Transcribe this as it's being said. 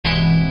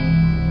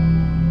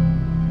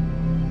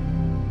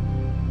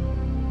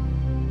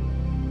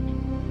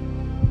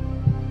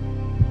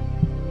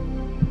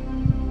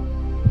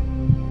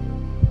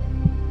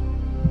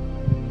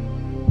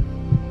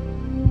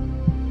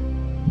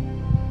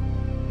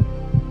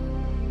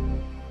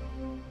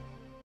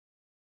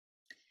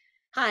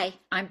Hi,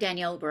 I'm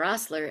Danielle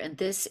Oberosler, and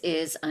this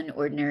is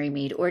Unordinary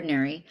Made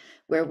Ordinary,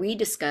 where we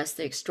discuss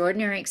the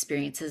extraordinary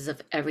experiences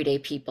of everyday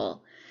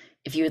people.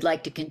 If you would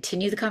like to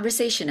continue the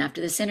conversation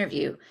after this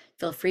interview,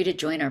 feel free to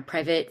join our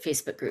private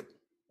Facebook group.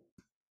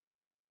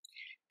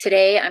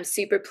 Today, I'm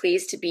super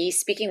pleased to be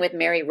speaking with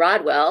Mary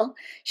Rodwell.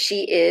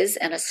 She is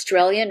an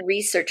Australian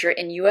researcher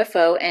in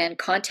UFO and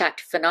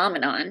contact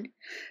phenomenon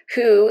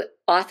who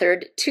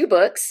authored two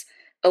books,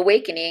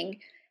 Awakening,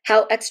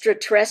 How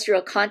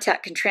Extraterrestrial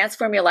Contact Can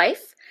Transform Your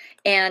Life,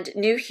 and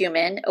New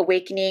Human,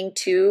 Awakening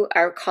to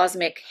Our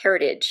Cosmic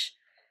Heritage.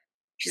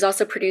 She's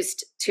also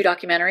produced two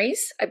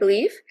documentaries, I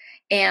believe,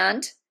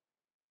 and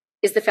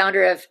is the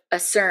founder of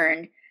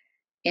ACERN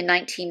in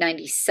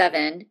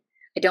 1997.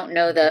 I don't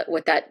know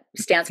what that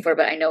stands for,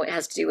 but I know it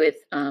has to do with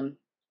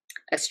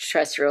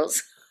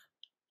extraterrestrials.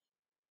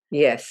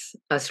 Yes,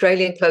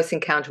 Australian Close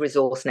Encounter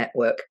Resource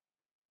Network.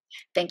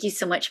 Thank you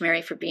so much,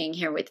 Mary, for being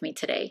here with me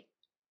today.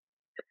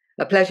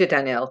 A pleasure,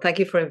 Danielle. Thank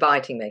you for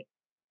inviting me.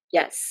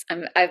 Yes,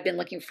 I've been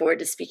looking forward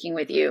to speaking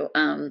with you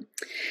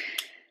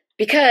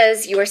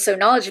because you are so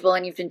knowledgeable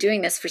and you've been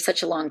doing this for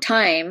such a long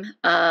time.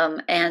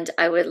 And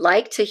I would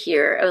like to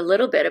hear a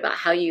little bit about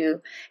how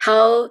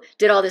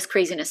did all this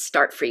craziness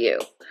start for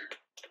you?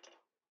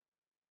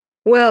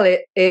 Well,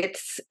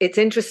 it's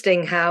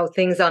interesting how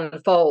things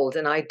unfold,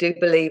 and I do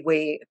believe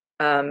we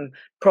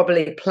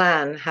probably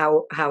plan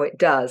how it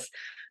does.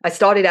 I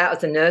started out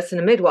as a nurse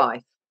and a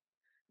midwife,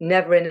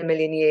 never in a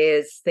million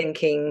years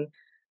thinking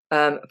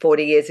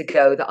 40 years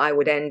ago that I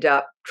would end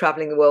up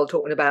traveling the world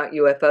talking about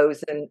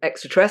UFOs and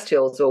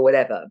extraterrestrials or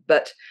whatever.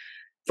 But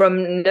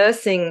from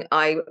nursing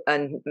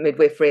and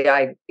midwifery,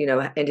 I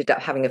ended up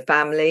having a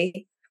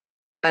family,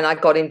 and I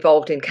got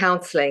involved in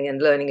counseling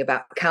and learning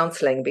about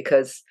counseling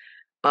because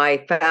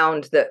I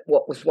found that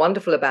what was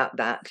wonderful about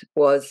that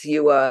was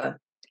you were,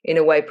 in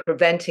a way,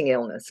 preventing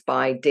illness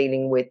by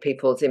dealing with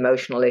people's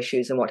emotional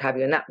issues and what have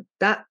you. And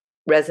that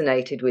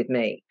resonated with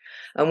me.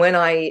 And when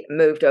I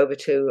moved over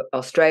to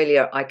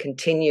Australia, I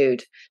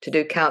continued to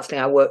do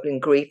counseling. I worked in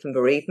grief and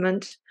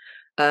bereavement.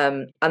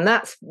 And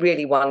that's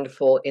really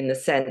wonderful in the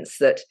sense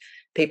that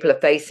people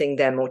are facing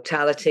their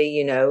mortality,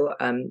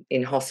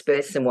 in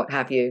hospice and what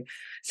have you.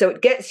 So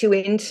it gets you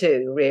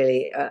into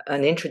really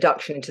an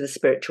introduction into the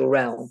spiritual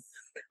realm.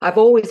 I've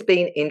always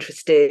been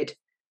interested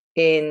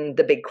in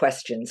the big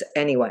questions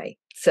anyway.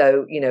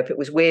 So, if it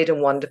was weird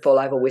and wonderful,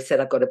 I've always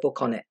said I've got a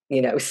book on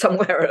it,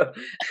 somewhere.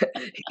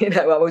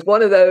 I was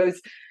one of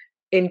those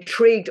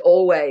intrigued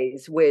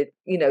always with,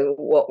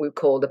 what we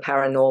call the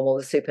paranormal,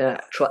 the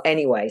supernatural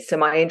anyway. So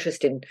my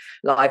interest in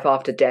life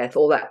after death,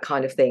 all that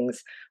kind of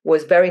things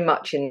was very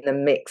much in the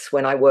mix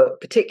when I work,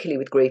 particularly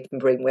with grief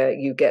and bereavement, where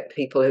you get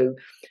people who,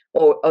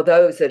 or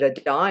those that are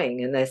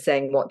dying and they're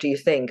saying, what do you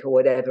think or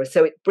whatever.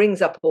 So it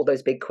brings up all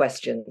those big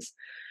questions.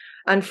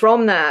 And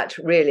from that,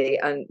 really,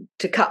 and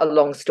to cut a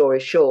long story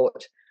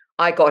short,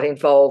 I got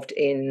involved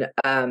in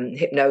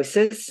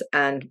hypnosis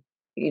and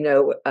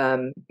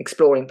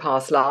exploring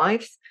past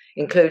lives,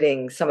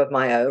 including some of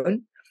my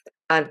own,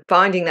 and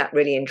finding that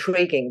really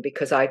intriguing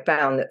because I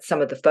found that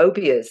some of the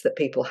phobias that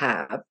people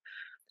have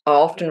are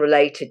often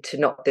related to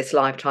not this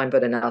lifetime,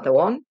 but another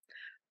one.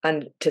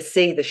 And to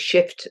see the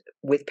shift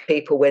with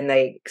people when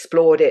they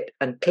explored it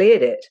and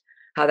cleared it,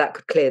 how that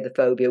could clear the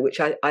phobia,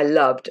 which I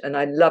loved. And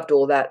I loved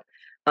all that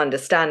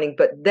understanding.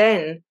 But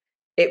then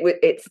the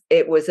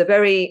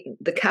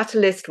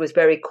catalyst was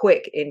very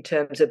quick in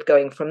terms of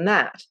going from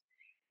that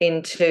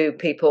into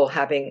people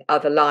having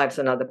other lives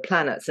on other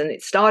planets. And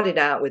it started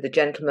out with a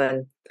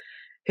gentleman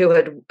who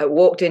had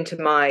walked into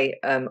my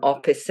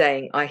office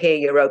saying, I hear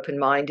you're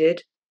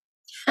open-minded.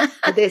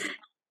 For this,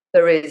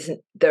 there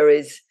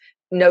is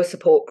no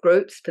support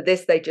groups. For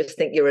this, they just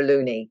think you're a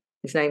loony.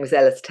 His name was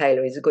Ellis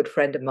Taylor. He's a good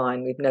friend of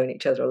mine. We've known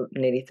each other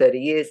nearly 30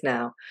 years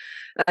now.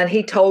 And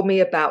he told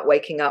me about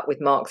waking up with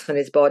marks on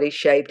his body,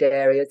 shaved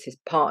areas. His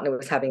partner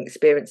was having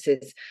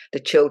experiences, the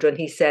children.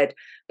 He said,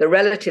 the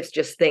relatives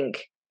just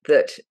think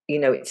that,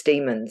 it's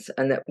demons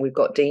and that we've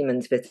got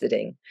demons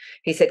visiting.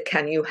 He said,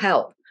 can you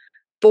help?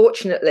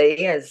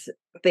 Fortunately, as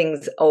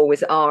things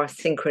always are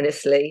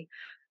synchronously,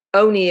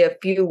 only a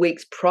few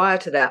weeks prior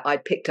to that,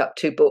 I'd picked up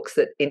two books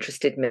that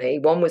interested me.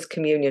 One was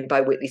Communion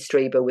by Whitley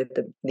Strieber with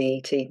the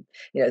ET,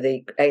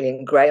 the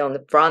alien grey on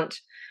the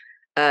front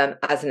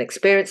as an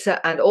experiencer,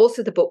 and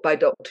also the book by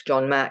Dr.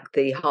 John Mack,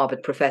 the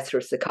Harvard professor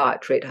of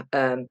psychiatry,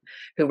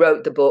 who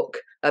wrote the book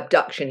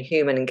Abduction: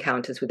 Human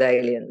Encounters with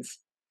Aliens.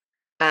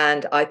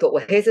 And I thought,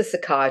 well, here's a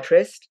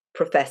psychiatrist,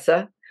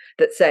 professor,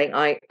 that's saying,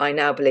 I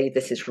now believe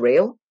this is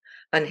real.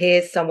 And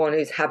here's someone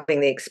who's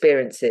having the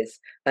experiences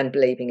and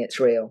believing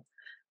it's real.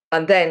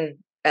 And then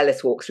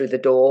Ellis walks through the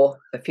door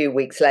a few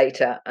weeks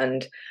later,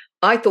 and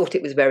I thought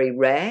it was very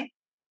rare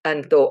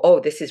and thought, oh,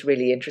 this is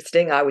really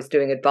interesting. I was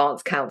doing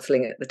advanced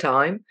counselling at the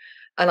time,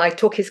 and I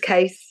took his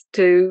case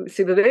to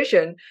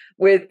supervision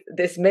with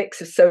this mix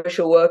of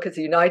social workers,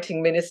 a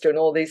uniting minister, and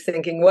all these,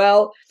 thinking,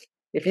 well,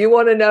 if you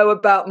want to know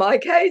about my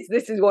case,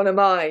 this is one of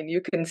mine.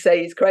 You can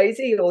say he's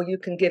crazy, or you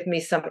can give me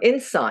some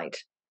insight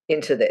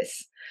into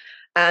this.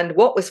 And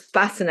what was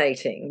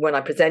fascinating when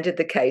I presented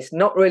the case,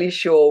 not really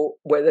sure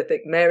whether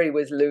think Mary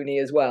was loony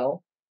as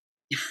well,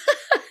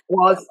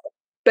 was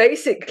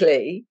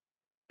basically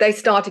they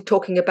started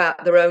talking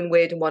about their own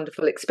weird and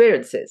wonderful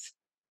experiences.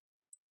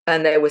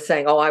 And they were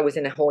saying, oh, I was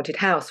in a haunted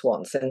house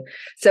once. And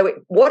so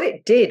what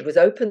it did was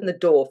open the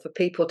door for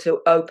people to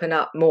open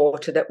up more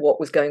to what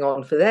was going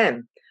on for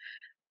them.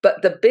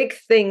 But the big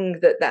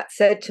thing that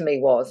said to me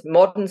was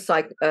modern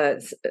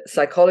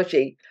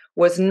psychology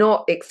was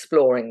not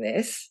exploring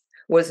this,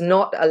 was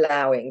not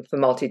allowing for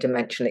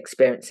multidimensional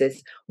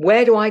experiences.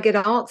 Where do I get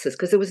answers?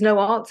 Because there was no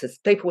answers.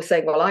 People were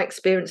saying, well, I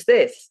experienced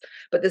this,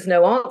 but there's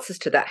no answers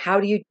to that. How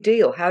do you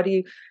deal? How do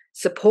you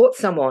support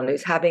someone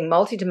who's having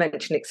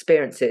multidimensional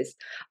experiences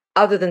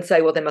other than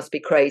say, well, they must be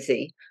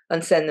crazy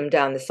and send them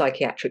down the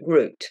psychiatric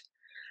route?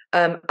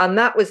 And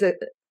that was,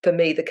 for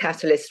me, the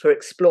catalyst for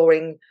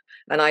exploring.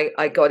 And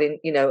I got in,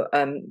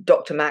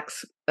 Dr.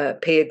 Mack's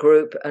peer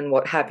group and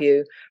what have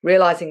you,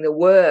 realizing there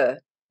were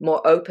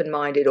more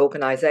open-minded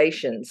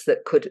organizations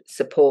that could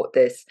support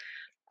this.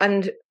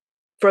 And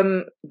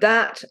from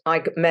that,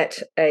 I met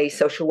a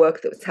social worker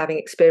that was having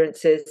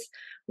experiences.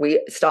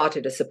 We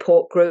started a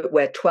support group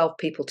where 12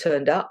 people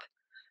turned up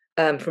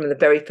from the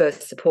very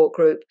first support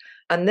group.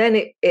 And then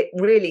it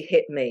really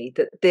hit me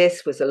that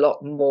this was a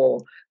lot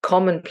more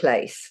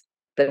commonplace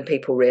than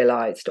people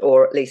realized,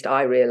 or at least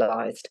I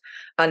realized.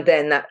 And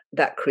then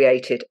that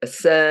created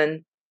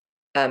ACERN,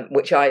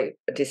 which I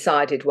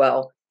decided,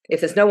 well,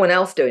 if there's no one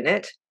else doing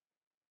it,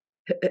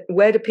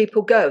 where do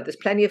people go? There's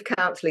plenty of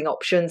counseling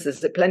options.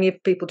 There's plenty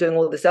of people doing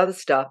all this other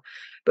stuff.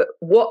 But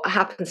what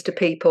happens to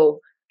people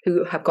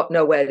who have got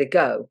nowhere to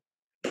go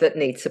that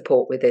need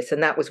support with this?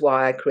 And that was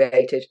why I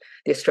created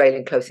the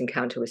Australian Close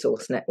Encounter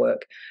Resource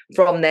Network.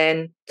 From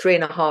then,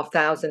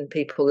 3,500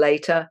 people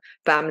later,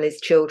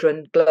 families,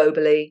 children,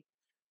 globally.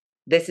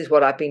 This is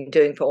what I've been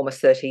doing for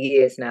almost 30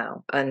 years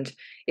now. And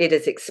it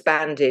has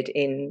expanded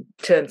in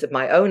terms of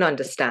my own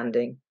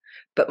understanding.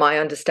 But my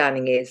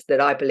understanding is that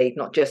I believe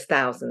not just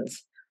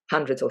thousands,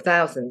 hundreds or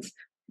thousands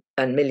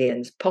and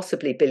millions,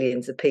 possibly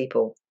billions of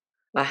people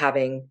are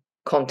having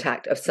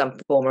contact of some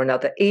form or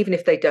another, even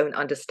if they don't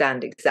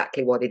understand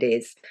exactly what it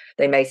is.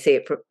 They may see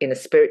it in a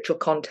spiritual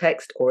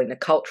context or in a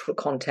cultural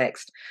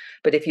context.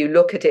 But if you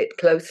look at it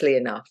closely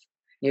enough,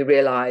 you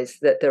realize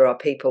that there are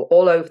people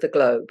all over the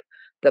globe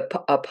that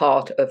are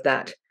part of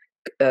that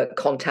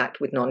contact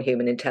with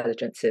non-human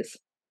intelligences.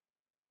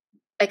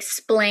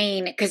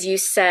 Explain, because you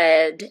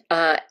said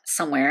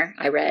somewhere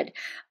I read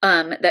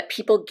that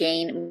people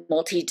gain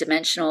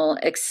multidimensional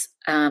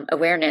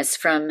awareness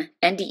from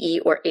NDE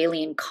or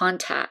alien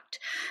contact.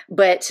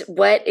 But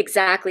what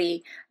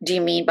exactly do you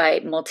mean by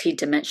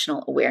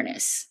multidimensional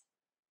awareness?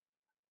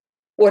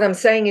 What I'm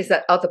saying is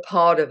that other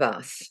part of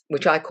us,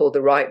 which I call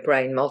the right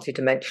brain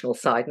multidimensional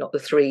side, not the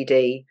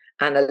 3D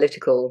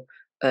analytical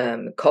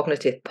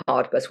cognitive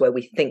part of us where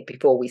we think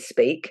before we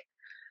speak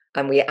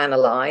and we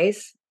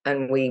analyze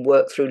and we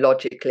work through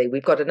logically.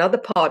 We've got another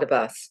part of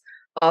us,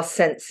 our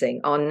sensing,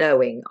 our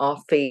knowing, our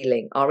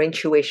feeling, our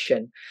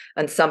intuition.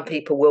 And some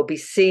people will be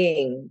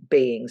seeing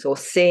beings or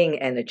seeing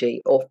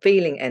energy or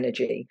feeling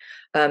energy.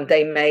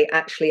 They may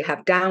actually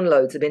have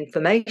downloads of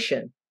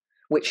information,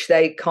 which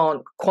they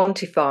can't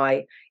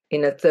quantify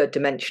in a third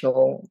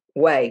dimensional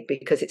way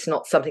because it's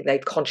not something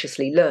they've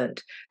consciously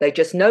learned. They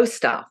just know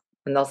stuff.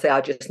 And they'll say, I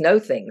just know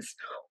things.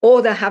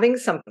 Or they're having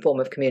some form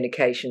of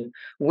communication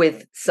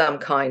with some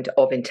kind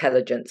of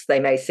intelligence. They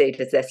may see it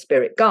as their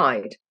spirit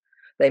guide.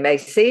 They may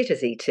see it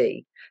as ET.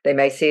 They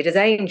may see it as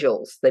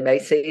angels. They may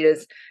see it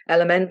as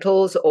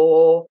elementals,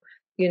 or,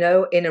 in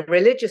a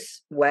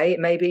religious way, it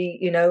may be,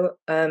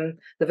 the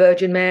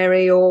Virgin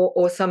Mary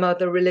or some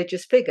other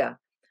religious figure.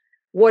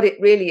 What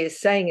it really is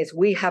saying is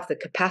we have the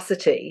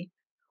capacity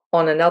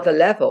on another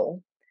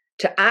level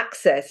to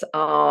access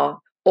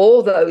all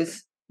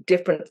those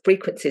different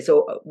frequencies,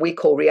 or we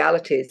call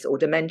realities or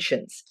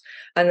dimensions.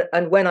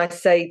 And when I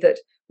say that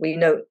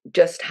we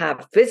just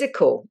have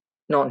physical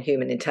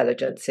non-human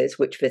intelligences,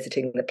 which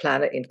visiting the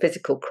planet in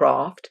physical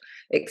craft,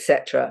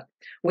 etc.,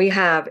 we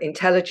have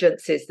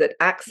intelligences that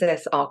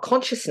access our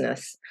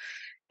consciousness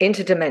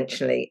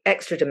interdimensionally,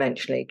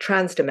 extradimensionally,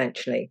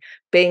 transdimensionally,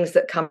 beings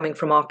that are coming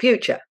from our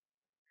future.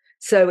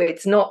 So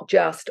it's not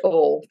just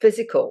all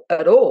physical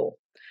at all.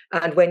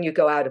 And when you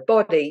go out of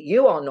body,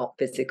 you are not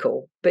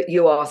physical, but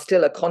you are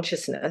still a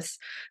consciousness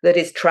that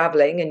is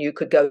traveling, and you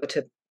could go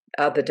to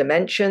other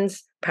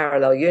dimensions,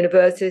 parallel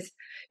universes.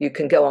 You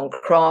can go on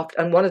craft.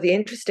 And one of the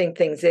interesting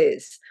things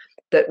is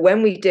that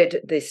when we did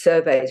these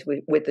surveys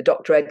with the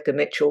Dr. Edgar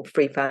Mitchell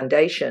Free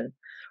Foundation,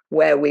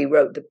 where we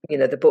wrote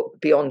the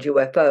book Beyond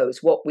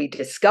UFOs, what we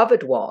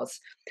discovered was,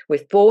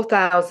 with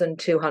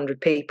 4,200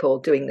 people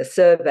doing the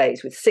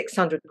surveys with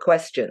 600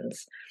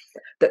 questions,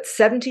 that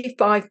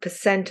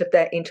 75% of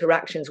their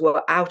interactions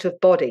were out of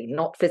body,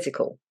 not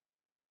physical.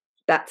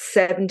 That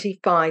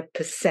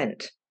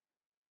 75%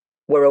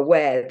 were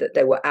aware that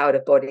they were out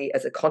of body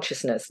as a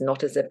consciousness,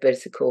 not as a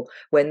physical,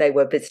 when they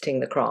were visiting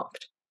the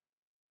craft.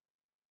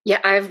 Yeah,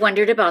 I've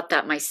wondered about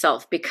that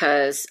myself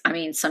because,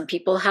 some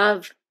people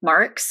have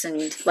marks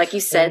and, like you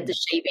said, the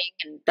shaving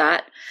and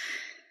that.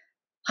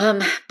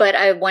 But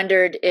I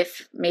wondered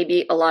if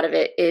maybe a lot of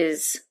it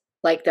is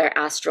like their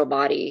astral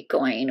body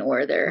going,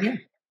 or their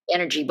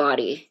energy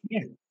body. Yeah.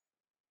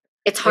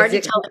 It's hard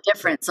to tell the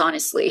difference,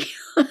 honestly.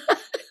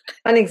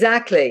 And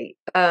exactly,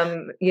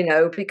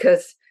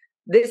 because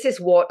this is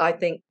what I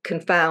think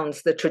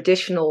confounds the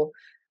traditional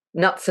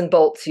nuts and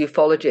bolts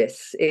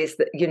ufologists, is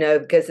that,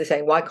 because they're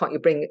saying, why can't you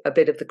bring a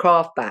bit of the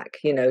craft back,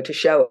 to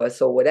show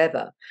us or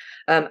whatever?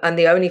 And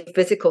the only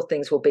physical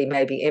things will be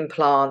maybe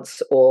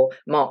implants or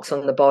marks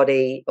on the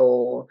body,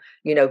 or,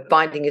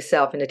 finding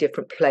yourself in a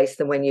different place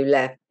than when you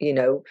left.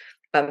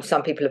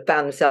 Some people have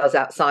found themselves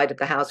outside of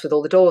the house with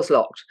all the doors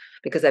locked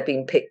because they've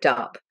been picked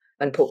up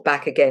and put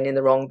back again in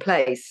the wrong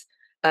place,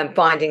 and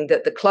finding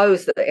that the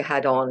clothes that they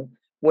had on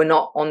were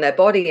not on their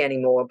body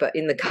anymore, but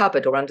in the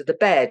cupboard or under the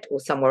bed or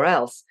somewhere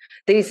else.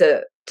 These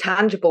are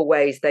tangible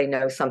ways they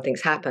know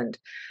something's happened.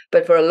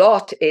 But for a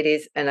lot, it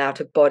is an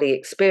out-of-body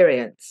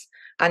experience,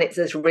 and it's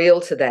as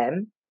real to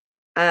them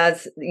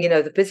as,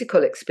 the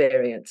physical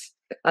experience.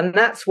 And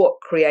that's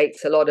what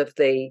creates a lot of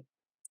the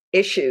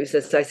issues,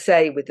 as I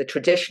say, with the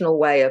traditional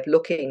way of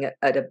looking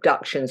at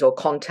abductions or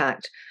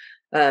contact,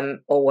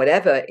 or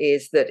whatever,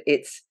 is that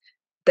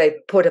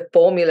they've put a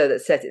formula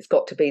that says it's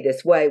got to be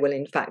this way. Well,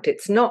 in fact,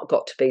 it's not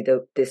got to be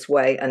this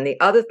way. And the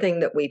other thing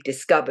that we've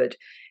discovered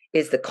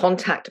is the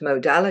contact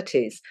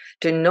modalities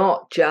do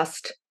not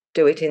just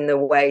do it in the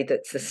way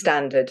that's the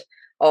standard,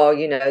 or,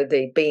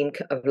 the beam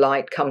of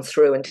light comes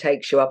through and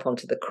takes you up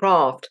onto the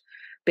craft,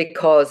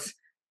 because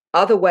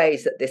other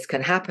ways that this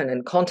can happen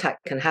and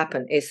contact can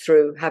happen is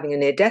through having a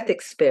near-death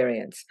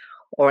experience,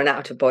 or an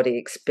out-of-body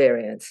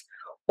experience,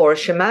 or a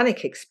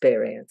shamanic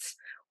experience,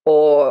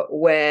 or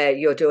where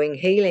you're doing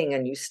healing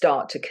and you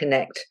start to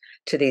connect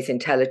to these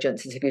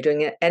intelligences, if you're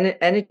doing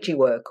energy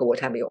work or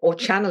what have you, or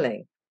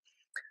channeling.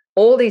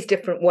 All these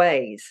different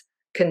ways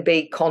can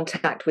be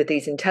contact with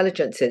these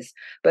intelligences,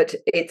 but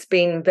it's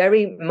been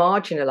very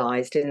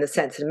marginalized in the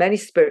sense that many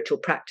spiritual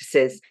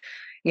practices,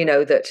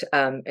 that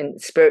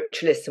and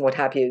spiritualists and what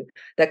have you,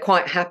 they're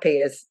quite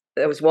happy. As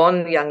there was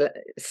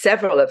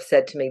several have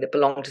said to me that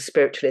belong to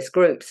spiritualist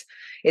groups,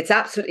 it's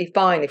absolutely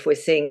fine if we're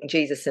seeing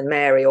Jesus and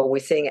Mary, or we're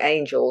seeing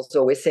angels,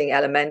 or we're seeing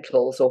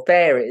elementals or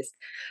fairies,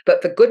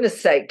 but for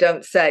goodness sake,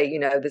 don't say,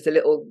 there's a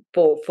little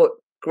 4-foot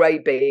grey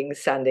being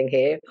standing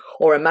here,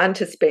 or a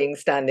mantis being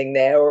standing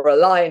there, or a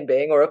lion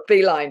being, or a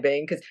feline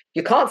being, because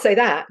you can't say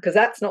that, because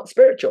that's not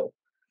spiritual.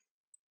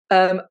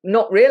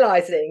 Not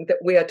realizing that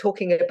we are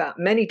talking about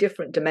many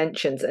different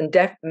dimensions and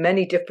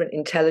many different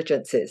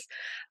intelligences.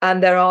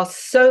 And there are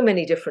so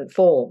many different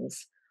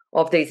forms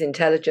of these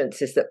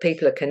intelligences that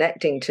people are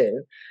connecting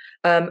to.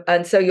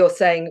 And so you're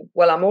saying,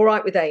 well, I'm all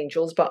right with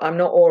angels, but I'm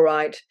not all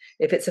right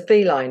if it's a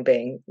feline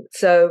being.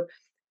 So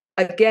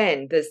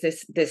again, there's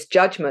this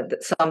judgment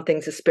that some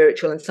things are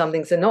spiritual and some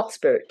things are not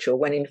spiritual,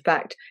 when in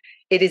fact,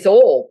 it is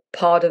all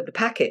part of the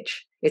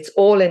package. It's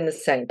all in the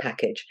same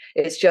package.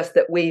 It's just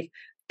that we've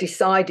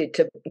decided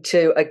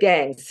to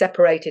again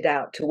separate it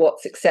out to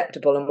what's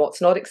acceptable and what's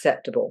not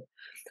acceptable.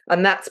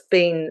 And that's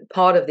been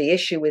part of the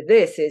issue with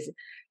this, is,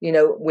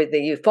 with the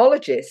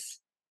ufologists,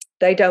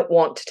 they don't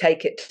want to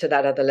take it to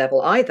that other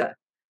level either.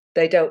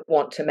 They don't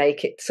want to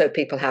make it so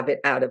people have it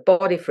out of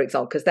body, for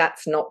example, because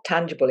that's not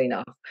tangible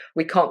enough.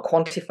 We can't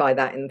quantify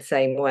that in the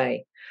same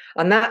way.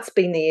 And that's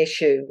been the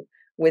issue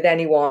with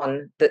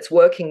anyone that's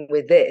working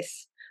with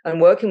this and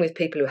working with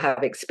people who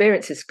have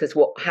experiences, because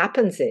what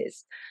happens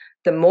is,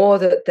 the more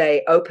that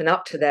they open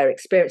up to their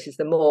experiences,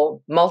 the more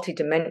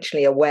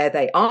multidimensionally aware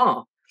they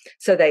are.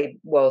 So they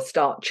will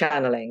start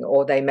channeling,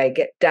 or they may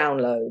get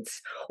downloads,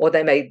 or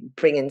they may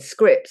bring in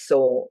scripts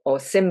or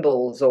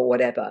symbols or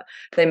whatever.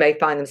 They may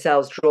find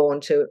themselves drawn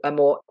to a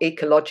more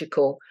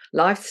ecological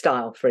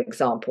lifestyle, for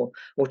example,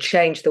 or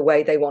change the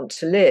way they want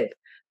to live.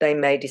 They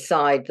may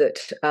decide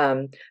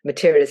that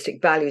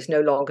materialistic values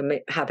no longer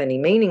have any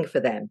meaning for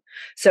them.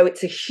 So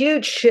it's a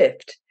huge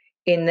shift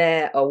in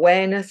their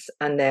awareness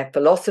and their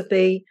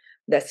philosophy,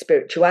 their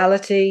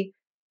spirituality.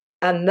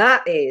 And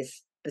that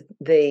is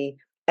the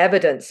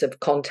evidence of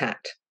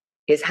contact,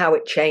 is how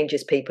it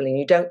changes people. And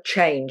you don't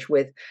change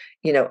with,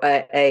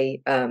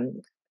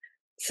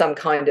 some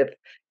kind of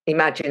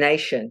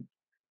imagination.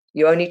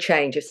 You only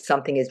change if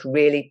something is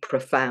really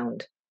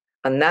profound.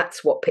 And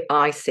that's what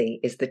I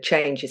see is the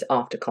changes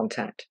after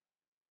contact.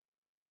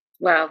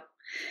 Wow.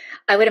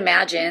 I would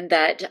imagine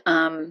that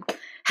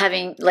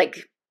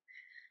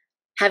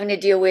having to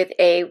deal with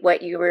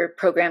what you were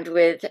programmed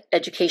with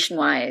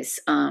education-wise,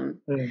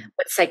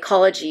 what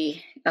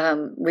psychology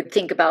would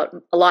think about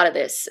a lot of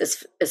this,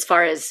 as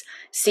far as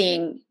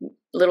seeing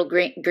little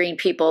green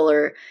people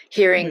or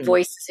hearing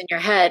voices in your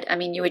head. I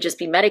mean, you would just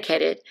be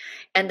medicated.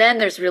 And then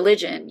there's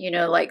religion,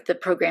 like the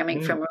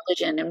programming from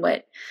religion, and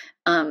what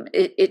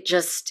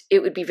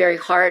it would be very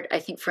hard, I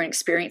think, for an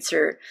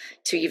experiencer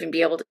to even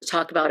be able to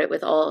talk about it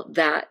with all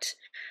that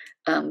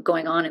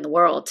going on in the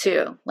world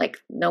too. Like,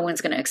 no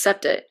one's going to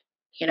accept it.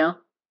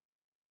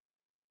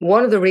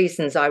 One of the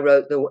reasons I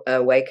wrote The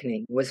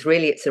Awakening was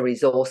really, it's a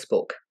resource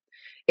book.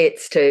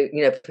 It's to,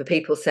 for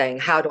people saying,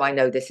 how do I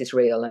know this is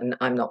real and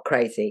I'm not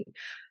crazy?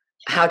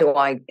 How do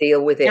I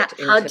deal with it?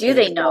 Yeah. How do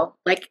they know?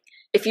 Like,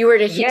 if you were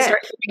to start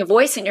hearing a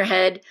voice in your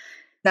head.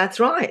 That's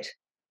right.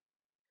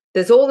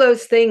 There's all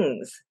those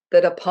things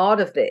that are part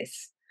of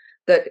this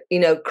that,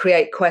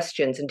 create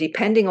questions. And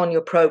depending on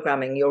your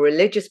programming, your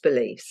religious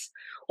beliefs,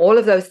 all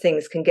of those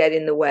things can get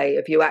in the way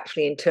of you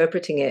actually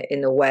interpreting it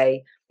in a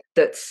way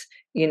that's,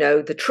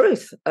 the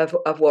truth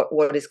of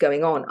what is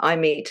going on. I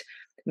meet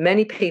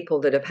many people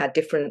that have had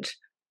different,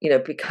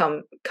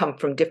 come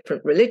from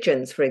different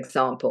religions, for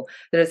example,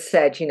 that have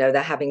said,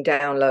 they're having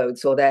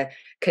downloads or they're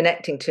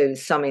connecting to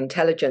some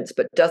intelligence,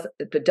 but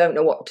don't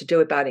know what to do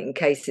about it in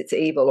case it's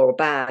evil or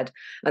bad,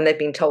 and they've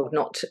been told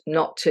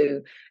not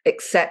to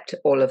accept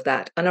all of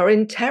that and are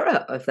in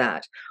terror of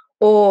that.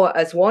 Or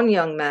as one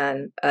young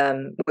man,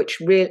 which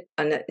really,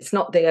 and it's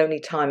not the only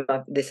time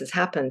this has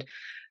happened,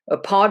 a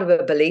part of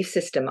a belief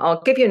system.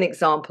 I'll give you an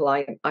example.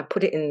 I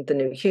put it in the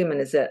New Human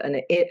as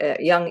a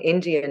young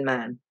Indian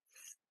man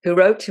who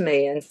wrote to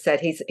me and said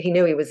he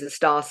knew he was a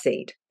star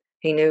seed.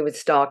 He knew he was a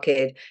star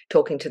kid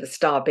talking to the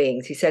star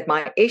beings. He said,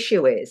 my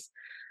issue is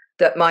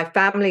that my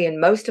family and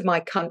most of my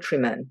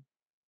countrymen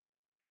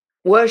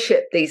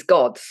worship these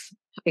gods.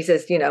 He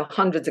says,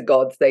 hundreds of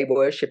gods they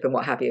worship and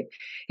what have you.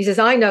 He says,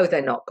 I know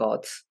they're not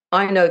gods.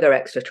 I know they're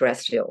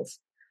extraterrestrials.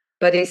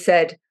 But he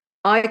said,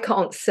 I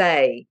can't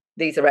say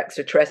these are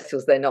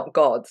extraterrestrials, they're not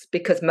gods,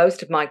 because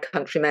most of my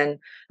countrymen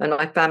and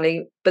my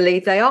family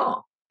believe they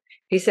are.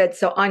 He said,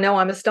 so I know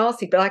I'm a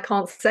starseed, but I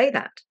can't say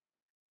that,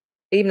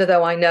 even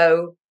though I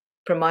know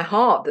from my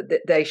heart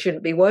that they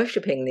shouldn't be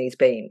worshipping these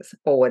beings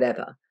or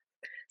whatever.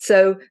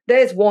 So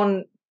there's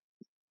one,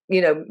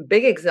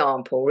 big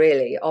example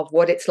really of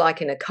what it's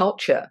like in a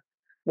culture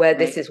where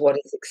this is what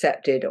is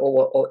accepted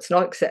or it's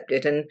not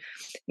accepted. And,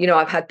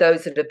 I've had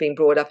those that have been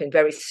brought up in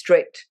very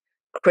strict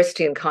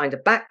Christian kind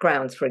of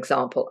backgrounds, for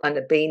example, and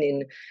have been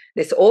in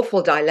this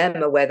awful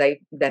dilemma where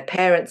their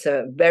parents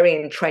are very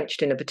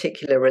entrenched in a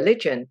particular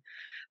religion,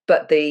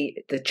 but the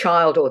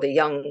child or the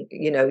young,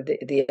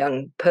 the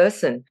young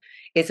person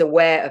is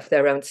aware of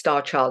their own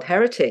star child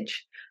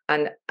heritage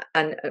and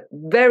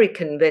very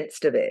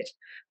convinced of it,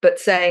 but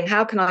saying,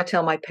 how can I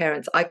tell my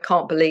parents I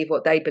can't believe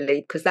what they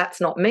believe because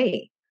that's not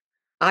me?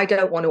 I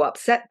don't want to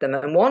upset them.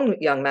 And one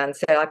young man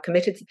said,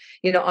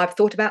 I've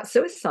thought about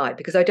suicide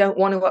because I don't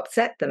want to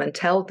upset them and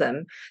tell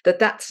them that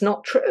that's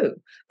not true.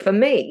 For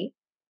me,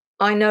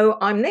 I know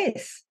I'm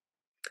this.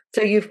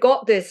 So you've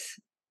got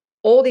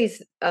all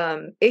these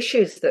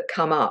issues that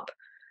come up,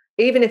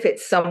 even if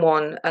it's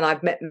someone, and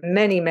I've met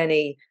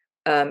many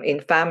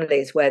in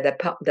families where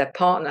their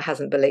partner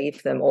hasn't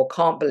believed them or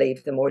can't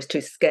believe them or is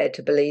too scared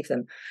to believe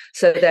them.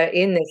 So they're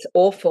in this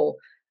awful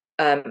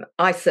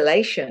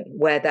isolation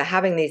where they're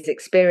having these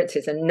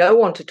experiences and no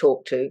one to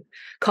talk to,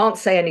 can't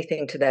say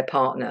anything to their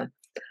partner,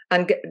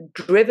 and get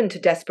driven to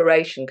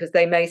desperation because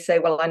they may say,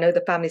 well, I know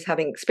the family's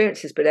having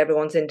experiences, but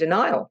everyone's in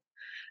denial.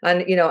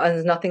 And, and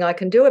there's nothing I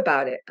can do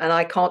about it and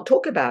I can't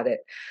talk about it.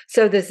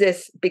 So there's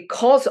this,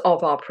 because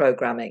of our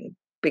programming,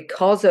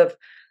 because of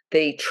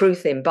the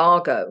truth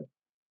embargo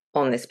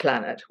on this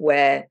planet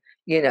where,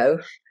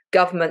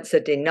 governments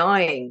are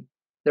denying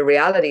the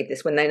reality of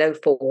this when they know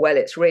full well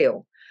it's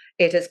real.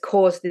 It has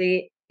caused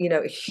a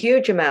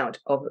huge amount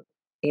of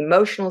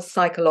emotional,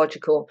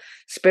 psychological,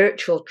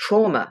 spiritual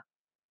trauma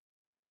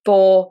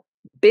for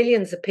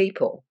billions of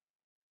people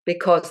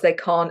because they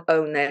can't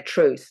own their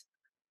truth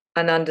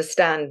and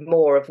understand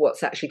more of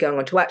what's actually going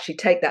on, to actually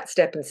take that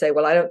step and say,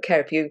 well, I don't care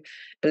if you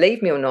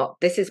believe me or not,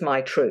 this is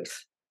my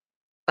truth.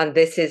 And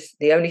this is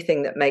the only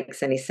thing that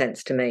makes any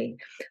sense to me.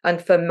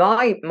 And for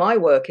my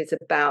work is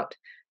about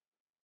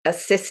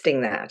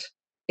assisting that.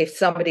 If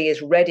somebody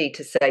is ready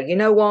to say, you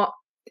know what,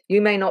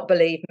 you may not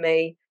believe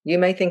me, you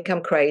may think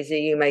I'm crazy,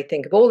 you may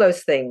think of all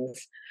those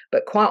things,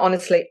 but quite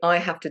honestly, I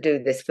have to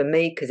do this for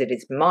me because it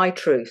is my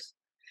truth.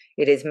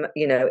 It is,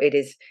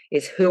 it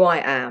is who I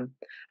am.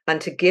 And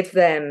to give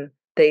them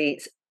the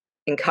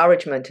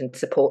encouragement and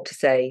support to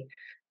say,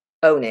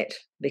 own it,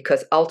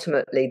 because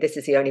ultimately this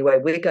is the only way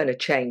we're going to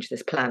change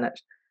this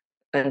planet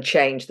and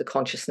change the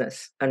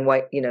consciousness and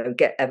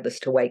get others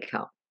to wake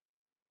up.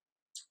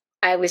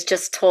 I was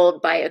just told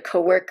by a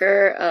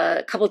coworker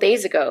a couple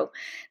days ago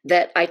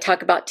that I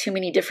talk about too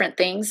many different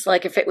things.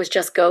 Like if it was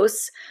just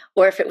ghosts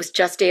or if it was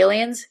just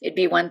aliens, it'd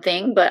be one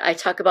thing, but I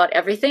talk about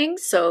everything.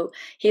 So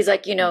he's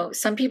like,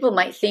 some people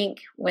might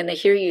think when they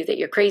hear you that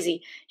you're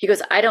crazy. He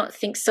goes, I don't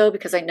think so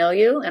because I know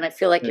you and I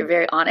feel like you're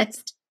very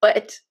honest.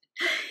 But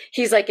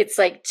he's like, it's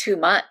like too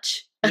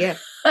much. Yeah.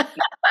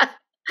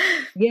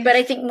 Yes. But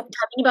I think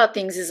talking about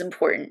things is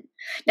important.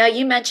 Now,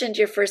 you mentioned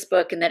your first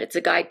book and that it's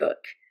a guidebook.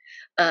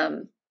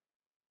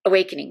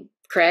 Awakening,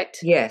 correct?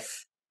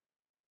 Yes.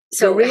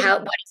 So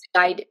how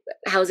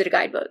is it a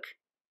guidebook?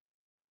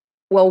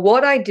 Well,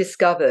 what I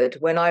discovered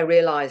when I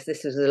realized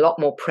this was a lot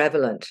more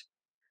prevalent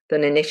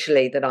than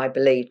initially that I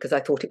believed, because I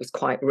thought it was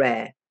quite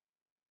rare,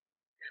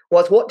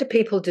 was what do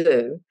people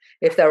do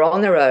if they're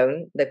on their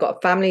own, they've got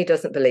a family who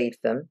doesn't believe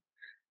them,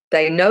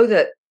 they know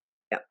that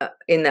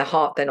in their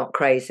heart they're not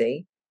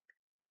crazy,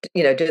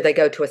 do they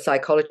go to a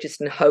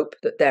psychologist and hope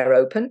that they're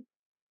open?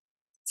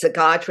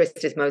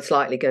 Psychiatrist is most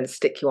likely going to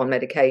stick you on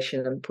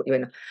medication and put you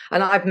in.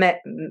 And I've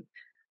met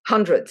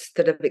hundreds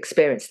that have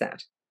experienced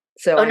that.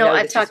 So Oh I no, know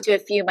I've this is. talked to a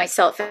few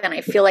myself, and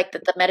I feel like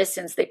that the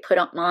medicines they put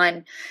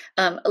on,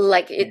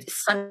 like it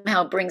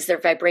somehow brings their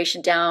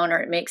vibration down, or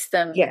it makes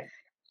them. Yeah.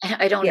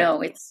 I don't Yeah.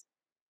 know. It's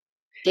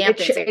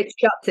dampens it. It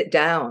shuts it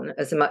down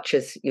as much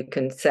as you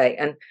can say.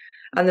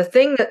 And the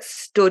thing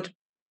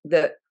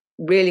that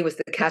really was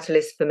the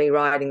catalyst for me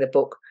writing the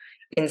book,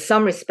 in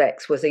some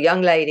respects, was a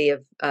young lady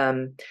of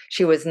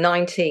she was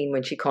 19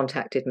 when she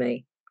contacted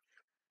me,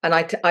 and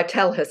I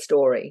tell her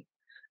story.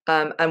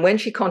 And when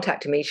she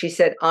contacted me, she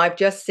said, "I've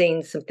just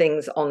seen some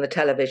things on the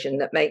television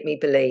that make me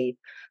believe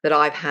that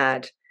I've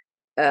had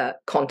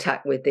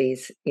contact with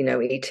these,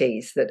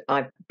 ETs, that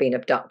I've been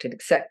abducted,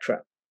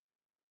 etc."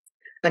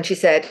 And she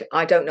said,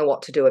 "I don't know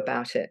what to do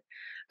about it."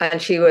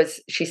 And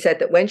she said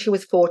that when she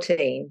was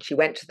 14, she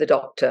went to the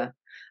doctor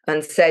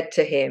and said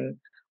to him,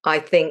 "I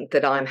think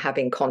that I'm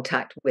having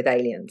contact with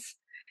aliens."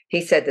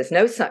 He said, "There's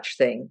no such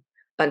thing,"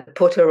 and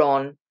put her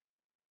on,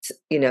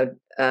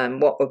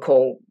 what we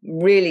call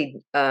really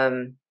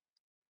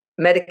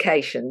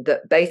medication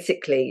that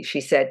basically,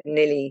 she said,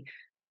 nearly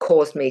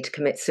caused me to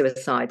commit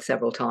suicide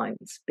several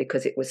times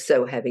because it was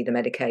so heavy, the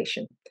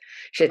medication.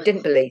 She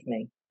didn't believe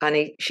me.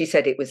 And she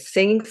said it was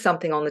seeing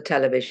something on the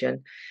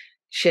television.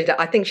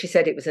 I think she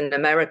said it was an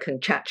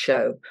American chat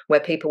show where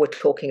people were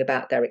talking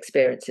about their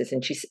experiences.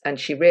 And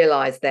she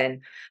realized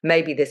then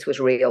maybe this was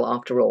real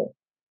after all.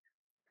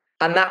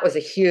 And that was a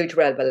huge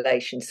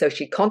revelation. So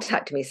she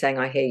contacted me saying,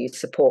 "I hear you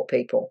support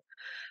people."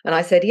 And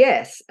I said,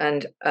 yes.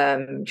 And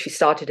she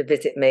started to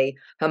visit me.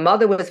 Her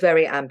mother was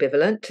very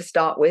ambivalent to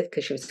start with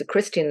because she was a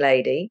Christian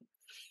lady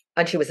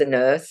and she was a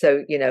nurse.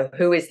 So,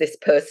 who is this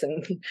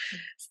person,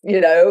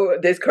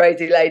 this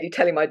crazy lady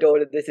telling my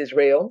daughter this is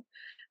real?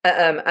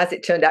 As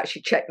it turned out,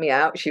 she checked me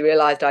out. She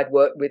realized I'd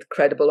worked with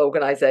credible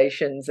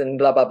organizations and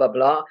blah, blah, blah,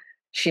 blah.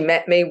 She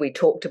met me. We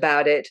talked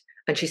about it.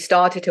 And she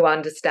started to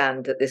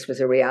understand that this was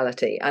a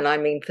reality. And I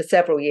mean, for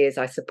several years,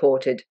 I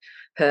supported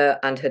her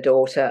and her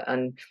daughter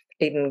and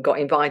even got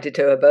invited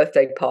to her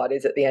birthday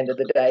parties at the end of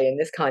the day and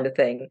this kind of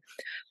thing.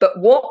 But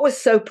what was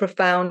so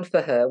profound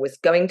for her was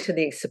going to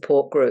these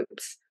support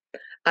groups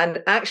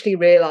and actually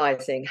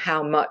realizing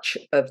how much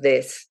of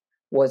this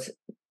was,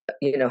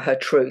 her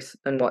truth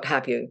and what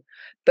have you,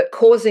 but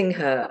causing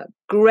her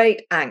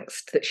great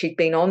angst that she'd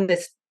been on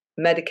this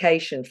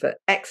medication for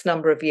X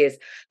number of years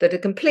that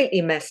had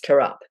completely messed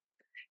her up.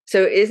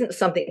 So it isn't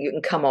something you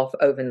can come off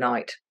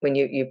overnight when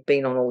you've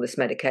been on all this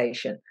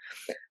medication.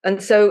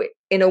 And so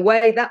in a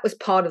way, that was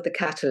part of the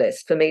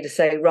catalyst for me to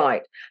say,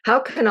 right, how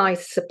can I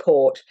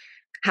support?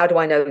 How do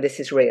I know this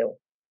is real?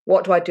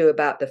 What do I do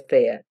about the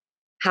fear?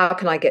 How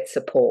can I get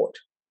support?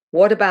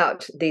 What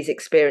about these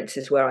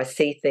experiences where I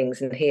see things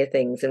and hear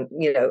things? And,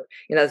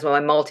 those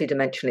are my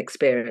multidimensional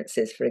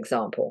experiences, for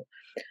example.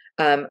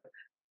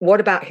 What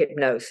about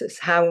hypnosis?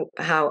 How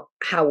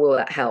will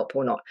that help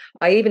or not?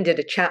 I even did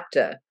a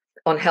chapter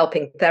on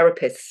helping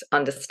therapists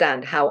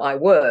understand how I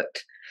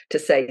worked, to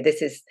say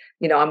this is,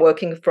 I'm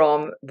working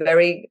from a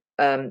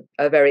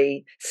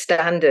very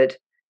standard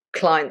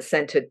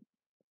client-centered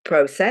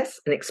process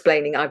and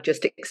explaining I've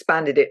just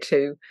expanded it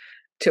to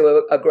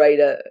a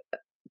greater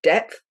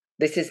depth.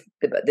 This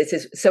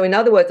is so in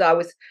other words, I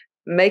was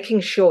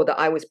making sure that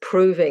I was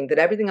proving that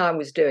everything I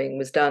was doing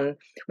was done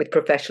with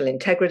professional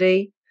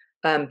integrity,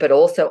 but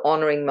also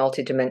honoring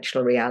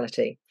multidimensional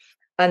reality.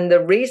 And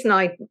the reason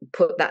I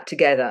put that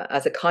together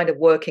as a kind of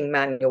working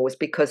manual was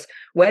because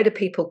where do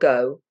people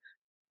go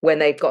when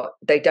they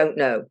don't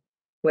know?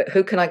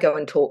 Who can I go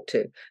and talk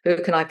to? Who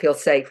can I feel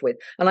safe with?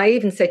 And I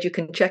even said you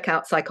can check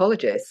out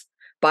psychologists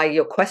by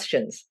your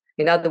questions.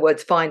 In other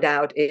words, find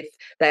out if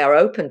they are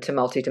open to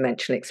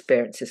multidimensional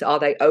experiences. Are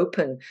they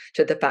open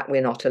to the fact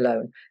we're not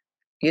alone?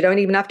 You don't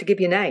even have to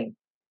give your name.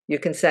 You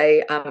can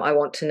say, I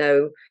want to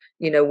know,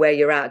 where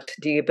you're at.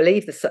 Do you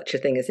believe there's such a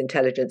thing as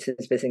intelligence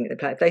is visiting the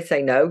planet? If they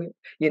say no,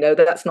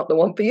 that's not the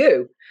one for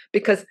you.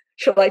 Because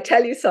shall I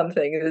tell you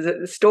something? There's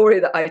a story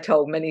that I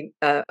told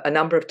a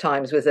number of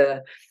times was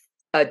a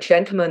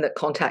gentleman that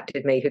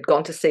contacted me who'd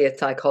gone to see a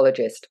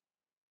psychologist.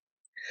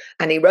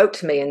 And he wrote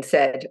to me and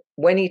said,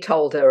 when he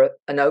told her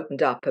and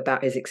opened up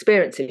about his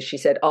experiences, she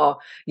said, "Oh,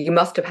 you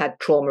must have had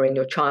trauma in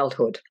your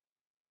childhood."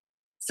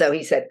 So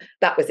he said,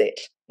 that was it.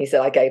 He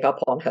said, I gave up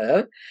on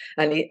her.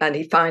 And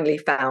he finally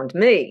found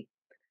me.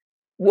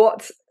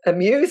 What's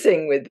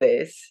amusing with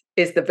this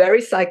is the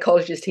very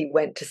psychologist he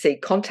went to see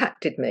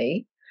contacted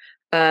me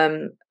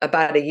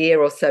about a year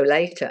or so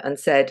later and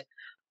said,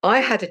 I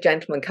had a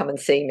gentleman come and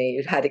see me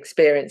who'd had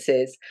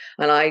experiences,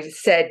 and I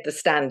said the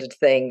standard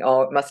thing,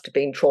 "Oh, it must have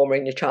been trauma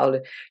in your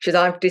childhood." She said,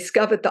 "I've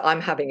discovered that I'm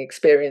having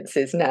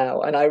experiences now,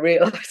 and I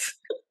realise."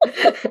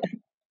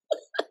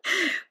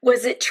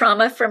 Was it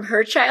trauma from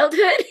her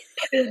childhood?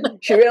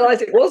 She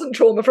realised it wasn't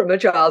trauma from her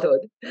childhood,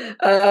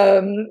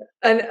 and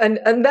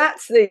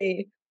that's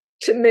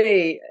to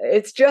me,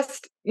 it's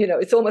just,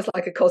 it's almost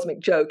like a cosmic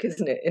joke,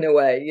 isn't it? In a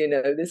way,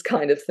 this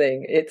kind of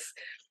thing.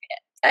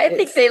 I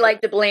think they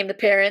like to blame the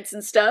parents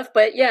and stuff,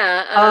 but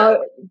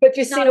but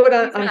you see what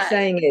I'm that.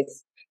 saying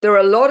is there are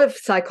a lot of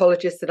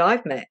psychologists that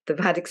I've met that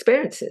have had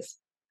experiences.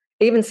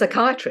 Even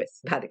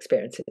psychiatrists have had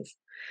experiences.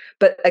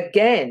 But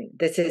again,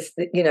 this is,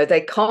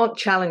 they can't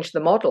challenge the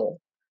model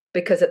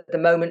because at the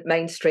moment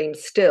mainstream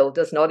still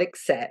does not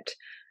accept,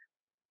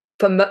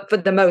 for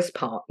the most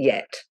part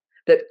yet,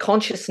 that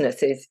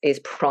consciousness is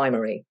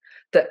primary.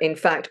 That in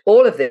fact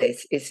all of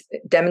this is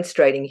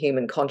demonstrating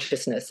human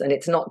consciousness, and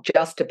it's not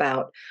just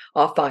about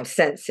our five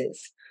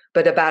senses,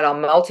 but about our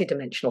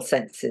multidimensional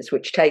senses,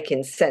 which take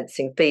in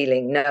sensing,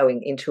 feeling,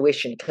 knowing,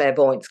 intuition,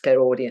 clairvoyance,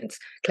 clairaudience,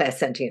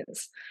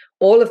 clairsentience,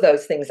 all of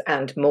those things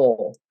and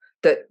more.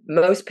 That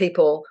most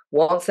people,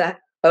 once that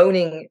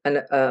owning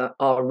and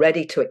are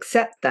ready to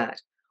accept that,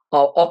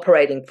 are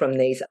operating from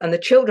these, and the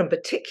children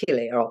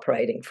particularly are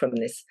operating from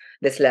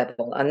this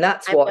level. And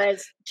that's what I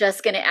was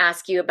just going to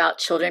ask you about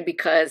children,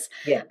 because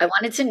I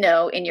wanted to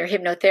know, in your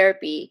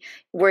hypnotherapy,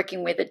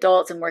 working with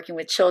adults and working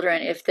with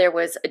children, if there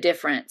was a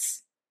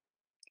difference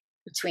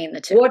between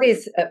the two. What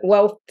is,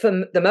 well,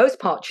 for the most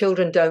part,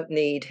 children don't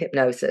need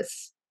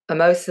hypnosis. And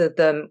most of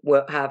them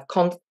will have,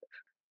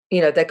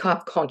 they can't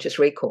have conscious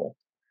recall.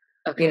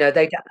 Okay.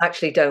 They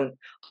actually don't.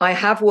 I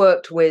have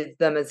worked with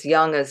them as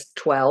young as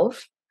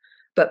 12,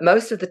 but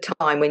most of the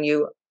time when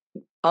you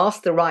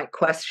ask the right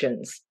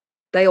questions,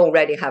 they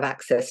already have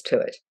access to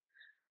it.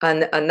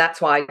 And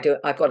that's why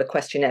I've got a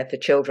questionnaire for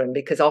children,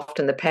 because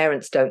often the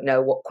parents don't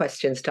know what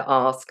questions to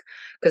ask,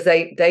 because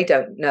they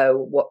don't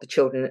know what the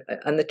children,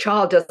 and the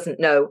child doesn't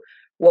know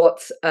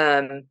what's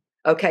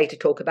okay to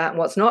talk about and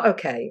what's not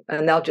okay.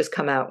 And they'll just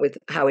come out with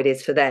how it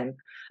is for them,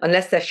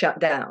 unless they're shut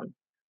down.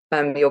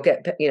 You'll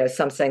get,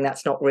 some saying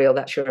that's not real,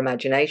 that's your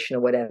imagination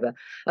or whatever.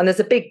 And there's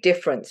a big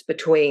difference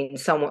between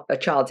a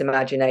child's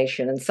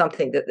imagination and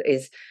something that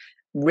is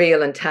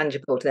real and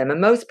tangible to them. And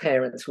most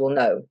parents will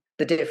know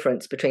the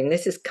difference between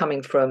this is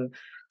coming from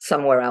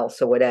somewhere else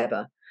or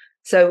whatever.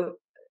 So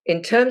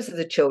in terms of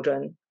the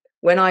children,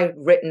 when I've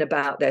written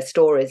about their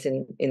stories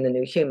in The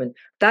New Human,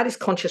 that is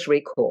conscious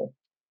recall.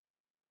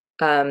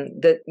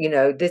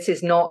 This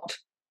is not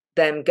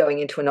them going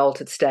into an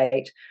altered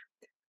state.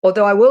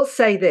 Although I will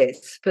say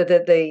this, for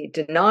the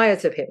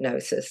deniers of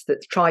hypnosis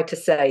that try to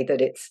say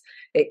that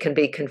it can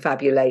be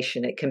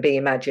confabulation, it can be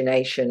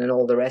imagination and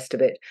all the rest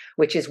of it,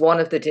 which is one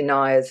of the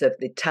deniers of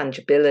the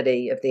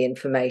tangibility of the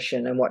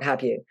information and what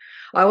have you.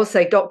 I will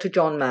say Dr.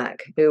 John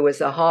Mack, who was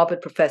a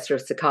Harvard professor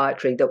of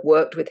psychiatry that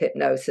worked with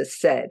hypnosis,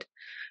 said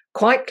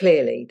quite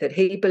clearly that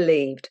he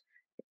believed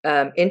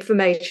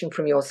information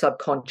from your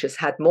subconscious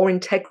had more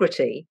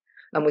integrity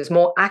and was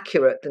more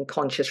accurate than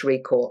conscious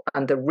recall.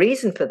 And the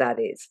reason for that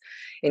is,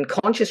 in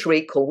conscious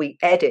recall, we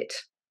edit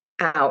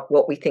out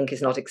what we think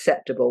is not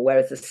acceptable,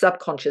 whereas the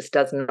subconscious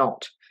does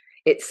not.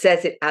 It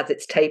says it as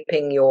it's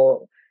taping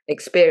your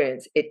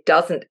experience. It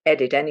doesn't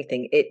edit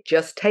anything. It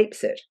just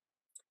tapes it.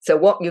 So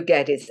what you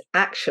get is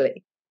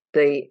actually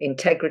the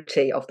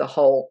integrity of the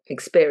whole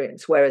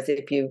experience. Whereas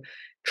if you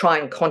try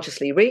and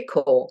consciously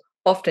recall,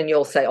 often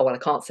you'll say, oh, well, I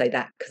can't say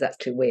that because that's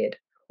too weird.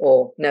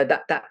 Or no,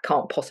 that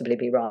can't possibly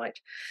be right.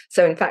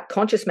 So in fact,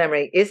 conscious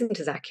memory isn't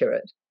as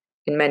accurate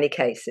in many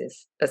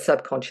cases as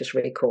subconscious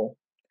recall.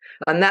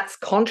 And that's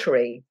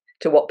contrary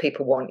to what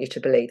people want you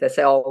to believe. They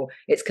say, oh,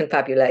 it's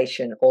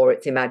confabulation or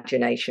it's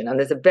imagination. And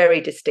there's a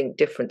very distinct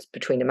difference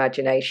between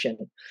imagination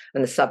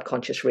and the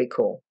subconscious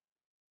recall.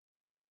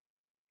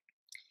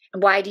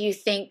 Why do you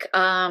think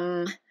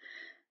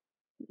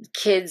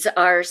kids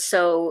are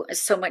so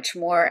much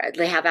more,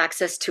 they have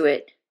access to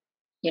it,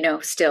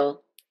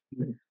 still?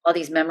 Mm-hmm. All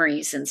these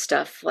memories and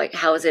stuff, like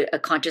how is it a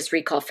conscious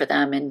recall for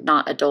them and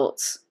not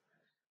adults?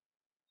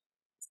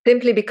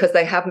 Simply because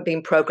they haven't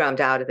been programmed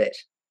out of it,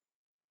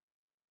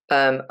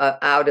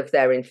 out of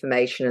their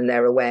information and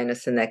their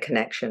awareness and their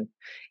connection.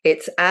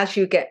 It's as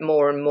you get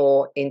more and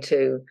more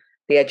into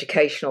the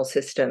educational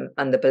system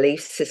and the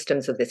belief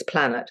systems of this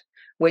planet,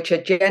 which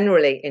are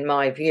generally, in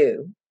my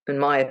view, in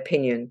my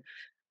opinion,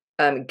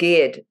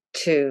 geared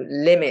to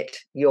limit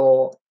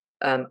your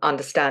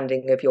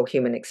understanding of your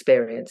human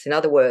experience. In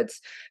other words,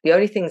 the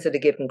only things that are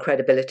given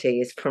credibility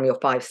is from your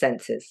five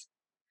senses.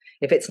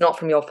 If it's not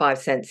from your five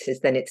senses,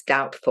 then it's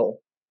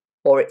doubtful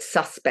or it's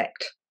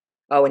suspect.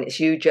 Oh, and it's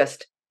you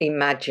just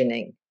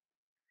imagining.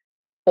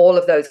 All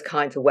of those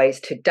kinds of ways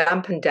to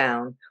dampen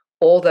down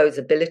all those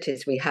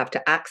abilities we have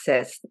to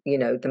access,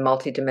 the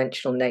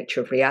multidimensional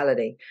nature of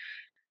reality.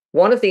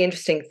 One of the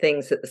interesting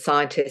things that the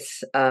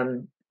scientists,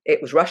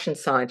 it was Russian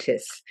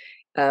scientists,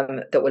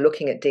 that were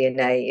looking at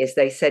DNA, is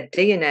they said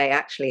DNA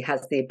actually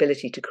has the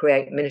ability to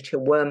create miniature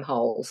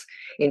wormholes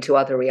into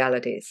other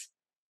realities.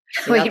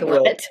 In other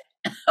words,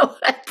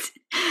 what?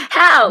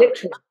 How?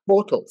 Literally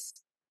portals.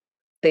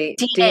 The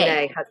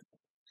DNA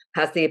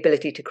has the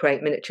ability to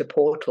create miniature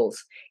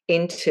portals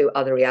into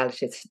other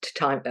realities, to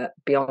time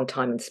beyond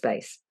time and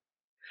space.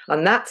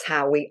 And that's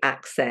how we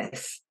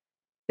access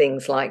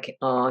things like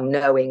our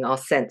knowing, our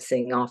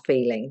sensing, our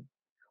feeling.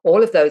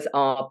 All of those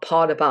are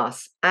part of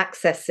us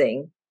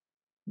accessing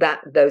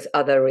those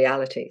other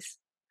realities.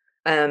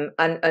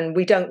 And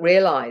we don't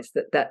realize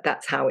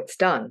that's how it's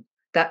done.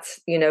 That's,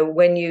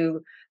 when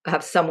you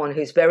have someone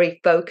who's very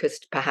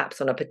focused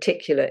perhaps on a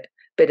particular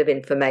bit of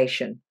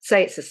information,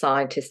 say it's a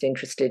scientist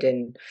interested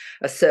in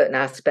a certain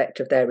aspect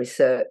of their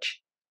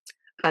research,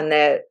 and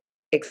they're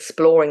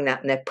exploring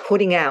that and they're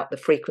putting out the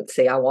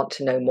frequency, I want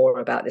to know more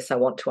about this, I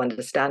want to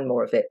understand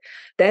more of it.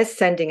 They're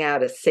sending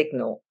out a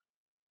signal,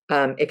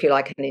 if you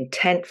like, an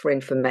intent for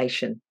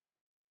information.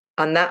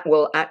 And that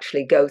will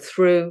actually go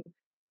through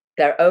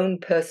their own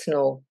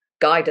personal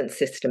guidance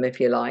system, if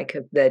you like,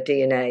 of their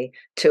DNA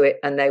to it,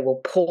 and they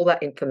will pull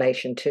that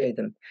information to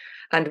them.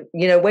 And,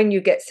 when you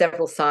get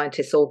several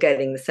scientists all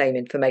getting the same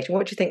information,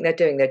 what do you think they're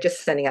doing? They're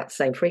just sending out the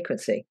same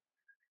frequency.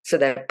 So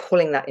they're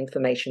pulling that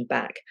information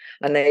back,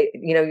 and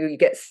you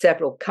get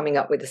several coming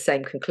up with the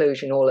same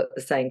conclusion all at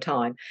the same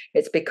time.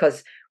 It's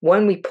because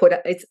when we put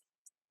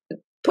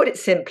it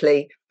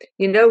simply,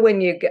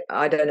 when you get,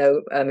 I don't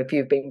know if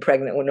you've been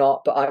pregnant or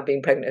not, but I've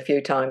been pregnant a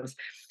few times.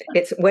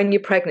 It's when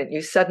you're pregnant,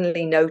 you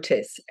suddenly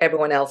notice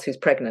everyone else who's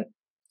pregnant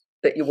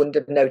that you wouldn't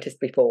have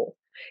noticed before.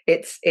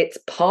 It's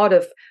part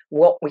of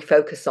what we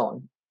focus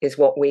on is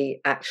what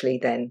we actually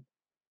then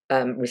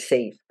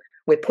receive.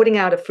 We're putting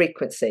out a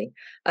frequency.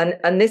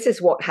 And this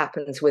is what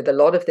happens with a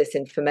lot of this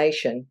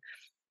information.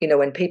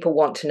 When people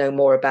want to know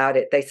more about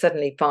it, they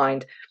suddenly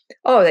find,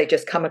 they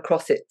just come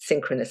across it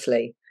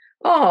synchronously.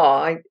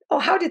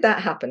 How did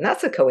that happen?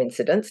 That's a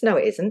coincidence. No,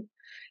 it isn't.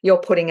 You're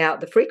putting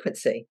out the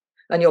frequency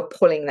and you're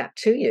pulling that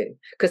to you,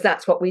 because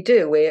that's what we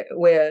do.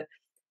 We're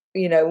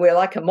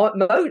like a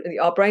modem.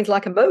 Our brain's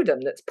like a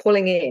modem that's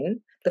pulling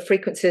in the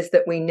frequencies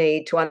that we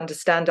need to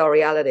understand our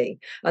reality.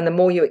 And the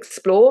more you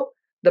explore,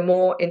 the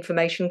more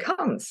information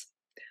comes.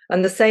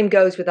 And the same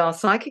goes with our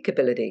psychic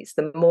abilities.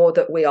 The more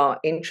that we are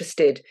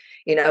interested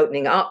in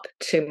opening up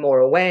to more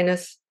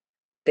awareness,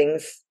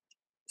 things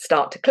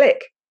start to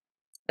click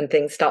and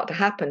things start to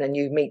happen, and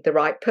you meet the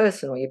right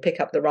person or you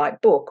pick up the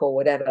right book or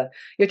whatever.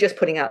 You're just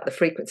putting out the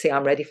frequency,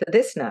 I'm ready for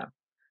this now.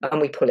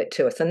 And we pull it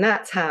to us. And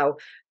that's how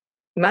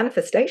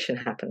manifestation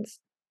happens,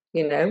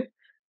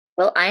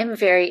 Well, I'm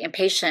very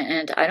impatient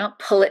and I don't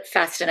pull it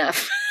fast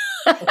enough.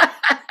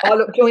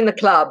 Look, join the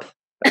club.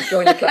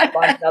 Find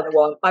another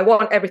one. I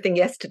want everything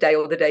yesterday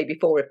or the day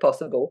before, if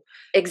possible.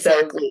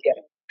 Exactly. So,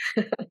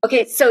 yeah.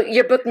 Okay, so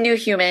your book, New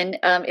Human,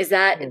 is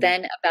that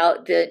then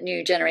about the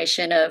new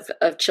generation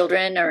of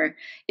children, or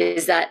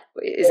is that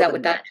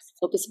what that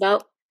focus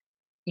about?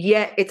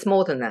 Yeah, it's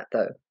more than that,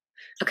 though.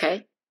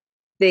 Okay.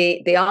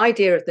 The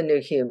idea of the New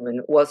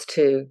Human was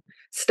to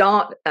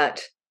start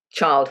at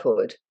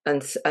childhood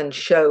and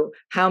show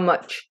how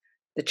much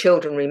the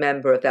children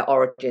remember of their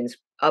origins,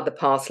 other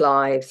past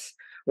lives,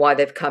 why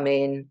they've come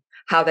in,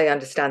 how they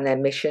understand their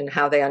mission,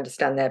 how they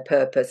understand their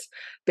purpose.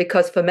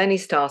 Because for many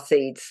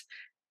starseeds,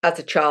 as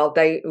a child,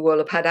 they will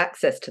have had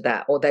access to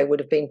that, or they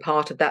would have been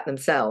part of that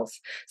themselves.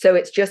 So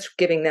it's just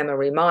giving them a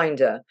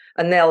reminder.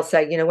 And they'll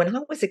say, when I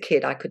was a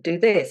kid, I could do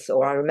this,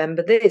 or I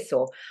remember this,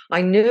 or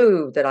I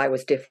knew that I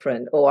was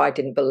different, or I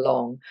didn't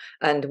belong.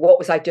 And what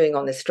was I doing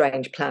on this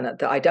strange planet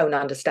that I don't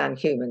understand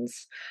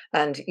humans?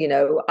 And,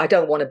 I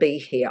don't want to be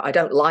here. I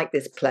don't like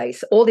this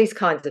place, all these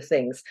kinds of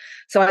things.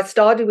 So I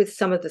started with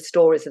some of the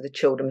stories of the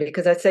children,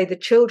 because I'd say the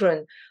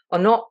children are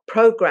not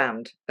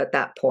programmed at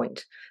that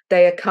point.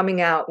 They are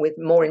coming out with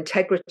more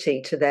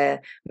integrity to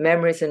their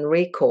memories and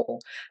recall.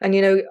 And,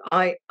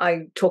 I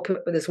talk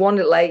with this one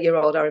little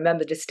 8-year-old, I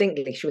remember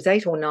distinctly, she was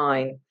 8 or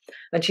 9,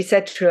 and she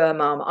said to her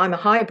mum, I'm a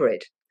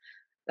hybrid.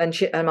 And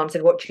mum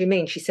said, what do you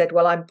mean? She said,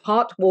 well, I'm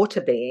part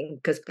water being,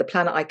 because the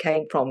planet I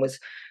came from was,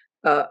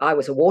 I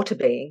was a water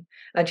being.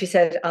 And she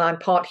said, and I'm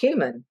part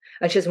human.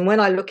 And she says, and when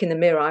I look in the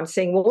mirror, I'm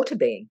seeing water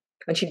being.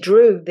 And she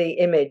drew the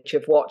image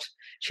of what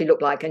she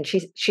looked like. And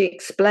she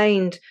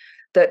explained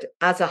that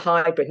as a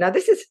hybrid. Now,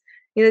 this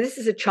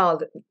is a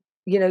child,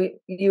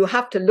 you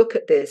have to look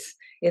at this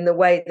in the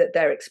way that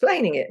they're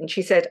explaining it. And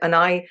she said, and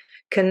I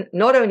can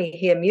not only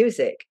hear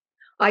music,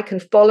 I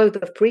can follow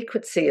the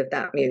frequency of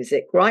that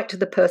music right to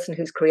the person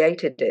who's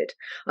created it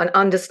and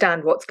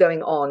understand what's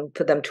going on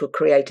for them to have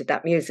created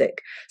that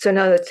music. So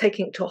now they're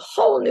taking it to a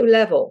whole new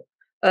level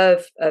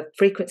of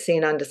frequency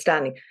and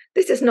understanding.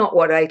 This is not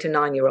what 8 or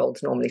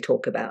 9-year-olds normally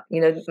talk about.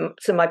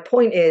 So my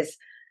point is,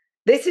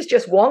 this is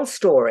just one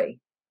story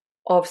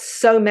of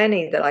so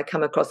many that I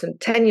come across. And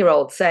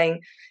 10-year-old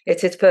saying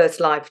it's his first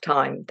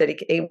lifetime, that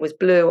he was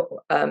blue.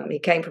 He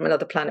came from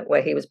another planet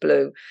where he was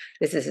blue.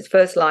 This is his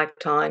first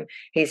lifetime.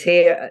 He's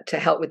here to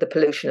help with the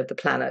pollution of the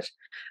planet.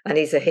 And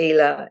he's a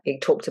healer. He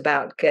talked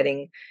about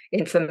getting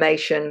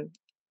information,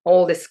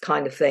 all this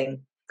kind of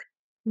thing.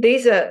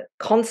 These are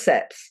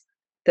concepts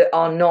that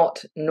are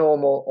not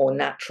normal or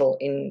natural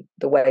in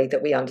the way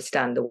that we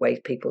understand the way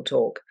people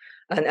talk.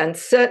 And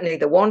certainly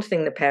the one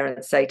thing the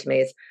parents say to me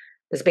is,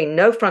 there's been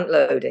no front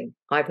loading.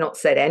 I've not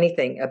said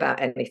anything about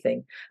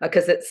anything,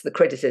 because it's the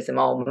criticism,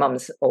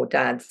 mums or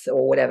dads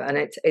or whatever. And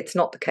it's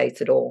not the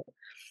case at all.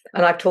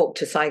 And I've talked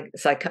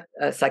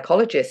to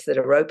psychologists that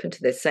are open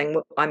to this, saying,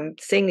 well, I'm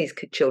seeing these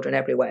children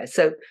everywhere.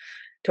 So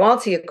to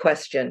answer your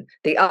question,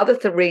 the other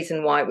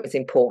reason why it was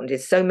important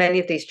is so many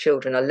of these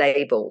children are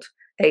labeled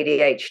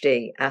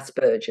ADHD,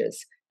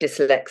 Asperger's,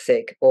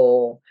 dyslexic,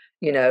 or,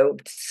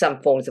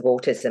 some forms of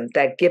autism.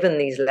 They're given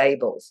these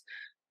labels.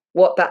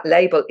 What that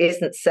label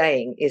isn't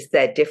saying is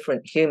they're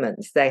different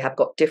humans. They have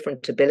got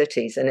different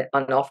abilities, and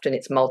often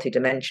it's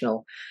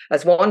multidimensional.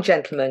 As one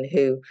gentleman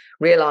who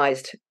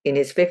realized in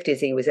his 50s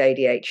he was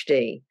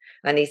ADHD,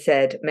 and he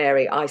said,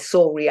 Mary, I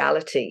saw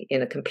reality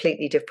in a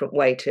completely different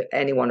way to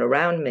anyone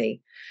around me.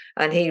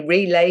 And he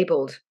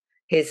relabeled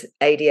his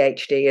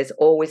ADHD as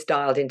always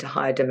dialed into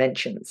higher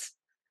dimensions.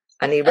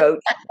 And he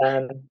wrote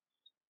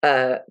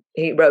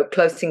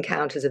Close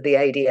Encounters of the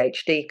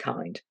ADHD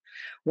Kind.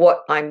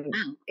 What I'm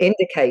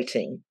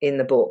indicating in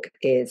the book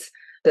is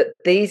that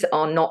these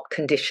are not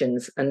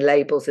conditions and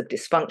labels of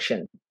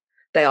dysfunction.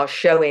 They are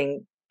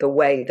showing the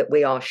way that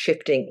we are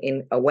shifting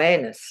in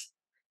awareness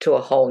to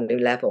a whole new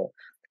level.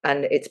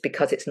 And it's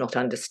because it's not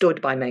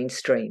understood by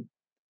mainstream,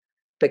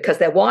 because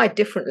they're wired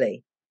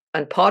differently.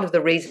 And part of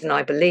the reason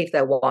I believe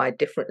they're wired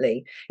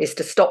differently is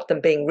to stop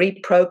them being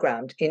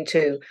reprogrammed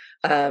into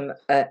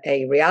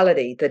a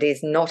reality that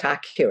is not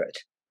accurate,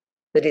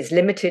 that is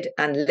limited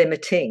and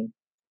limiting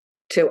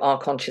to our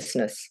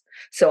consciousness.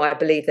 So I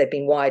believe they've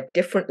been wired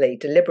differently,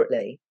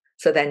 deliberately,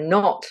 so they're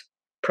not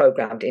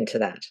programmed into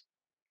that,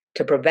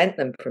 to prevent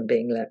them from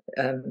being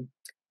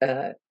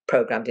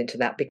programmed into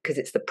that, because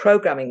it's the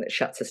programming that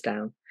shuts us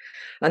down.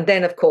 And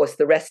then, of course,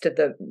 the rest of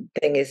the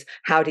thing is,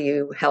 how do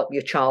you help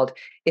your child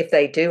if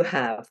they do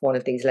have one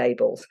of these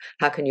labels?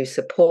 How can you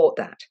support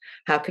that?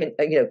 How can,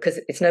 because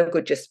it's no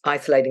good just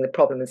isolating the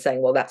problem and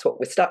saying, well, that's what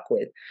we're stuck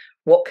with.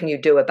 What can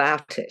you do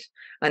about it?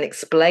 And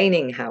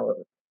explaining how,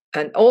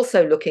 and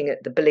also looking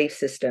at the belief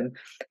system.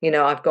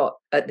 I've got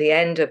a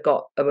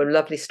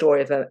lovely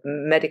story of a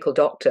medical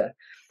doctor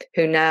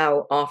who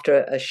now,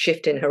 after a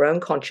shift in her own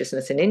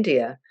consciousness in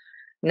India,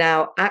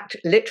 now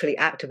literally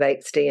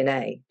activates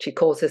DNA. She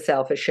calls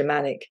herself a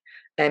shamanic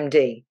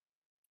MD,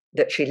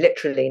 that she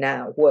literally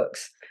now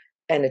works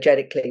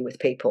energetically with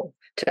people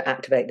to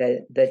activate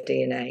their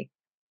DNA.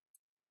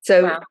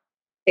 So wow.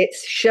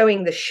 It's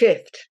showing the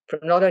shift from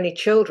not only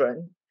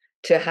children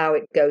to how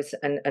it goes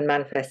and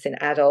manifests in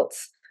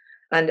adults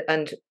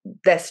and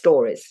their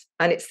stories.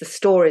 And it's the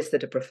stories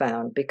that are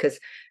profound, because,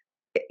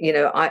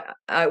 I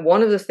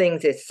one of the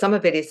things is some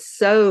of it is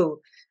so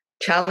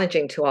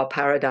challenging to our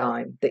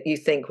paradigm that you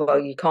think, well,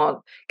 you can't,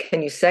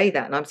 can you say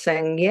that? And I'm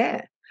saying,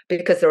 yeah,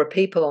 because there are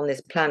people on this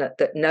planet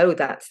that know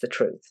that's the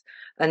truth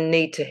and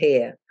need to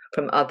hear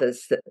from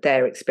others that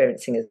they're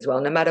experiencing as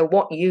well. No matter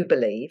what you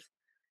believe,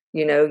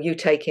 you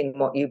take in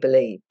what you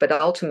believe, but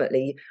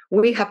ultimately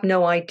we have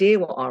no idea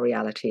what our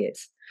reality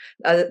is.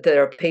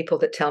 There are people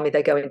that tell me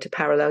they go into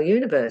parallel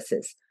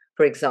universes,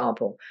 for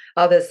example,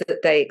 others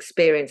that they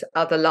experience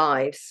other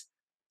lives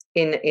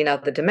in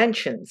other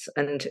dimensions,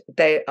 and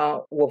they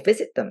will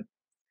visit them.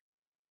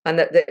 And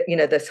that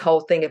this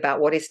whole thing about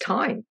what is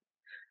time,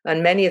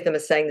 and many of them are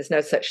saying there's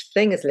no such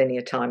thing as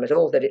linear time at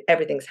all, that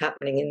everything's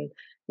happening in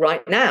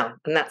right now,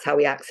 and that's how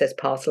we access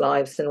past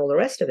lives and all the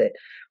rest of it.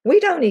 We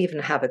don't even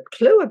have a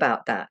clue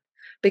about that,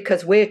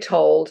 because we're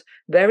told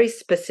very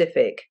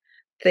specific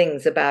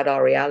things about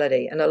our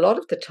reality, and a lot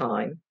of the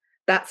time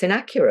that's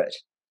inaccurate.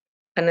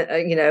 And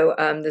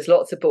there's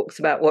lots of books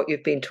about what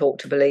you've been taught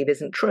to believe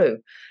isn't true.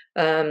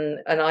 And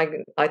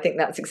I think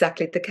that's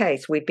exactly the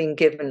case. We've been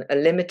given a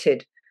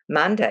limited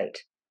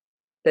mandate,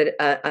 that,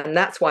 and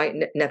that's why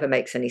it never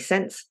makes any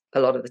sense a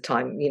lot of the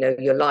time.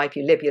 Your life,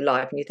 you live your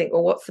life, and you think,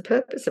 well, what's the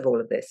purpose of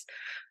all of this?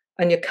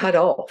 And you're cut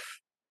off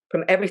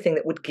from everything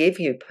that would give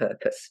you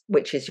purpose,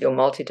 which is your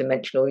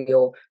multidimensional,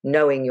 your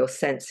knowing, your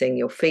sensing,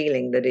 your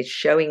feeling, that is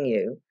showing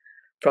you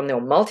from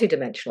your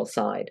multidimensional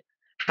side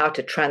how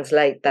to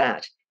translate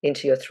that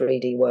into your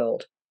 3D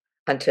world,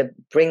 and to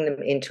bring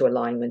them into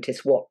alignment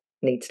is what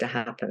needs to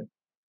happen.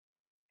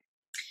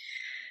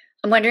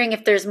 I'm wondering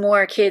if there's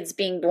more kids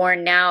being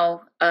born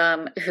now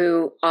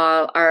who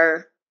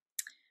are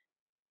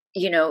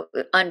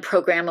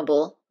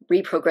unprogrammable,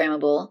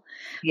 reprogrammable,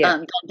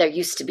 than there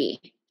used to be.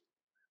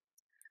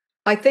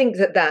 I think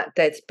that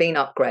there's been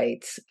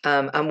upgrades.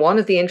 And one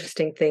of the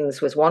interesting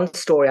things was one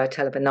story I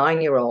tell of a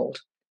 9-year-old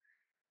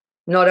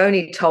not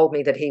only told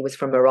me that he was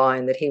from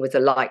Orion, that he was a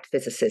light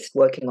physicist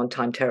working on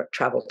time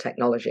travel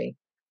technology.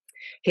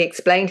 He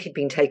explained he'd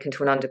been taken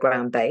to an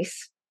underground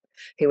base.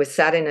 He was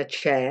sat in a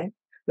chair.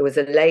 There was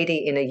a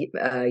lady in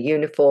a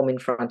uniform in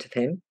front of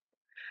him,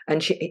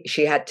 and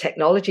she had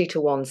technology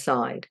to one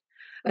side.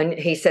 And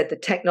he said the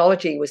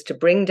technology was to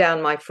bring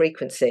down my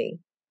frequency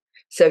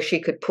so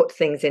she could put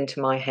things into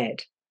my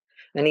head.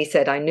 And he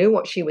said, I knew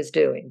what she was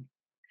doing,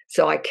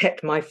 so I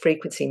kept my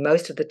frequency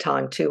most of the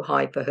time too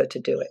high for her to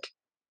do it.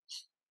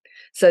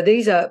 So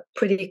these are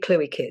pretty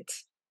cluey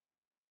kids.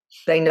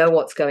 They know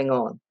what's going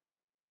on.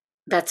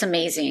 That's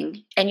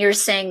amazing. And you're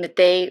saying that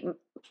they,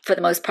 for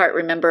the most part,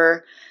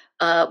 remember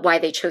why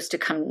they chose to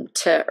come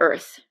to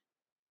Earth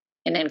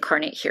and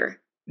incarnate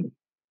here.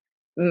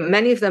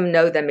 Many of them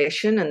know their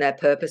mission and their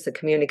purpose of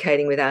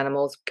communicating with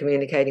animals,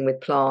 communicating with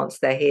plants.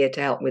 They're here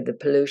to help with the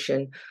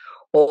pollution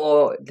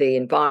or the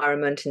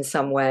environment in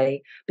some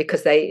way,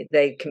 because they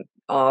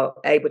are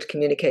able to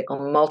communicate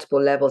on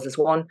multiple levels. As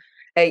one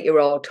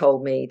 8-year-old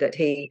told me that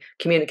he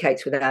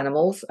communicates with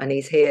animals, and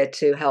he's here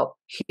to help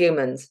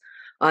humans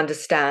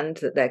understand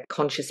that they're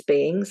conscious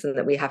beings and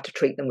that we have to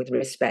treat them with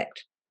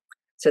respect.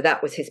 So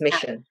that was his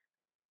mission.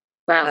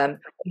 Wow.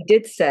 He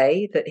did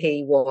say that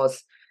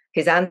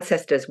his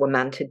ancestors were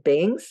mantid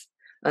beings,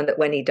 and that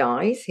when he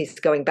dies, he's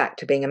going back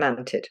to being a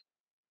mantid.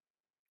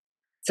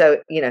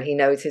 So, he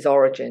knows his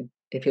origin,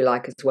 if you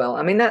like, as well.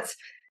 I mean,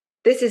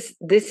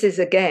 this is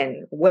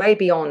again way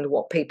beyond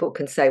what people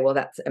can say, well,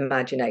 that's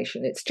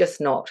imagination. It's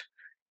just not,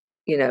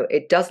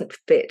 it doesn't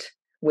fit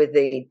with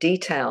the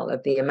detail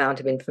of the amount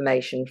of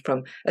information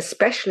from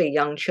especially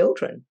young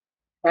children.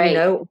 Right.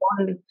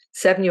 One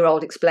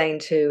 7-year-old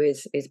explained to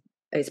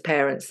his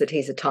parents that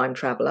he's a time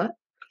traveler,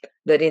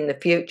 that in the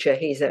future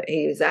he's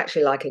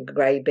actually like a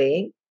grey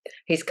being.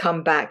 He's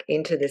come back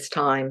into this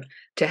time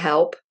to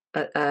help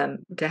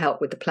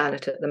with the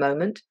planet at the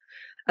moment.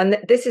 And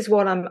this is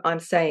what I'm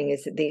saying,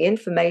 is that the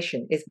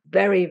information is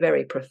very,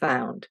 very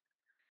profound,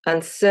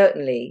 and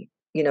certainly,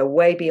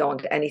 way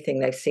beyond anything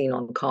they've seen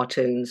on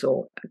cartoons,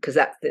 or because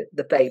that's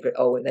the favorite.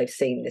 Oh, they've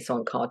seen this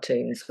on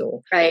cartoons,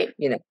 or right.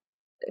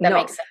 That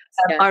makes sense.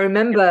 Yeah. I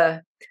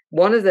remember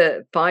one of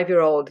the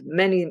 5-year-old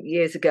many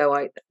years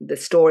ago. The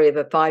story of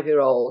a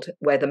 5-year-old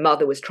where the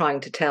mother was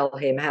trying to tell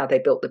him how they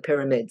built the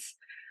pyramids,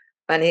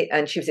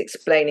 and she was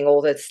explaining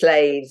all the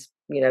slaves,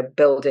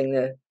 building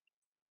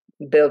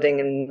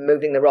and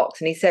moving the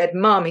rocks. And he said,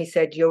 "Mom," he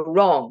said, "you're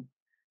wrong.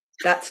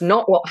 That's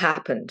not what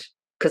happened,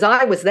 because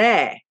I was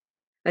there."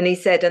 And he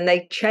said, "and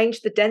they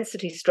changed the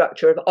density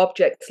structure of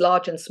objects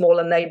large and small,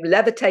 and they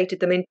levitated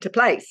them into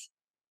place."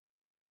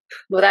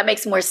 Well, that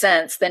makes more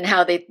sense than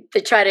how they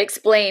try to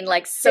explain,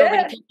 like, so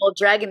many people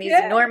dragging these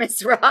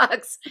enormous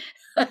rocks.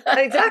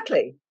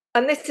 Exactly.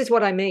 And this is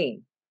what I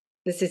mean.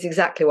 This is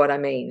exactly what I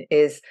mean,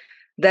 is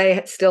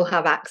they still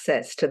have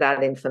access to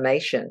that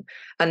information.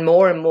 And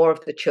more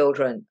of the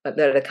children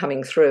that are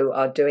coming through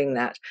are doing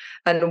that.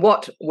 And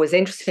what was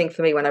interesting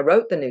for me when I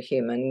wrote The New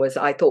Human was,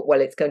 I thought,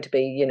 well, it's going to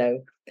be,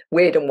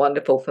 weird and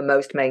wonderful for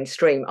most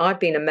mainstream.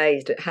 I've been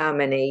amazed at how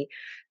many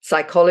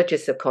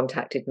psychologists have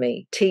contacted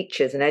me,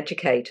 teachers and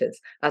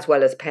educators, as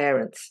well as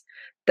parents,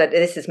 that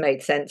this has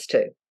made sense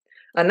to.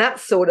 And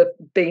that's sort of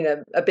been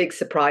a big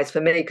surprise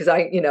for me, because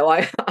I know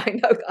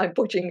I'm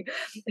pushing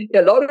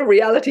a lot of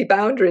reality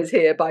boundaries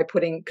here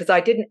because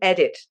I didn't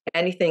edit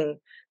anything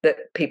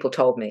that people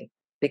told me,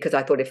 because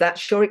I thought, if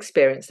that's your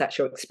experience,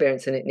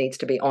 and it needs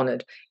to be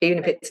honored, even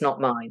if it's not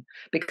mine,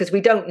 because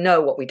we don't know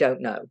what we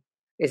don't know,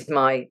 is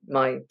my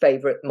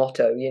favorite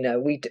motto.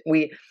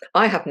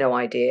 I have no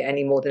idea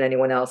any more than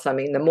anyone else. I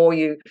mean, the more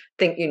you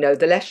think you know,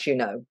 the less you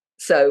know.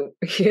 So,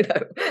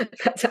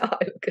 that's how I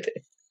look at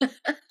it.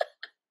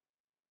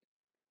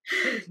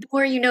 The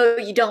more you know,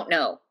 you don't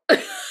know.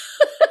 I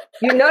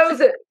know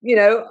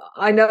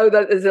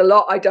that there's a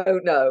lot I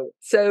don't know.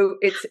 So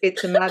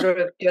it's a matter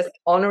of just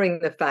honoring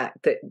the fact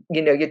that,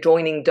 you're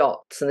joining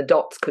dots, and the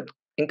dots could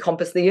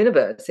encompass the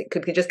universe. It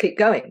could just keep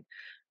going.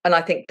 And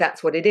I think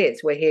that's what it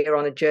is. We're here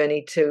on a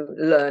journey to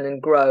learn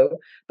and grow.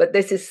 But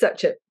this is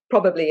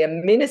probably a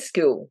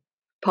minuscule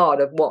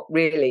part of what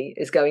really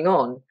is going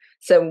on.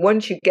 So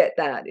once you get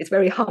that, it's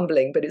very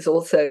humbling, but it's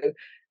also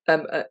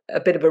a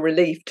bit of a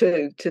relief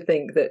too, to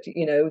think that,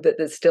 that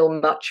there's still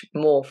much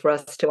more for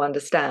us to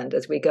understand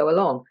as we go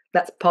along.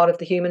 That's part of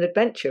the human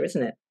adventure,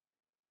 isn't it?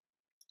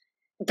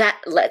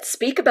 Let's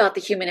speak about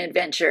the human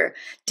adventure.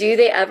 Do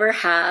they ever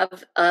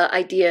have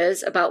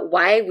ideas about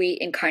why we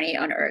incarnate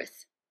on Earth?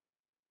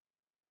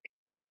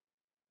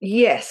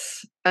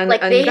 Yes. And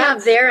they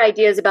have their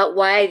ideas about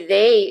why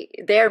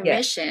their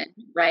mission,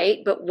 right?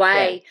 But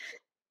why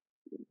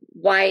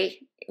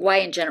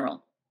in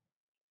general?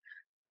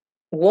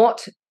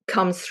 What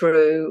comes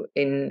through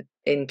in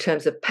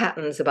terms of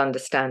patterns of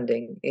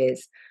understanding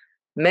is,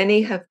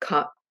 many have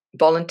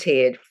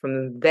volunteered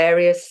from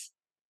various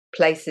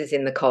places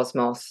in the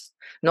cosmos,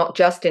 not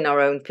just in our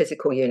own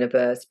physical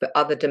universe, but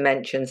other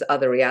dimensions,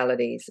 other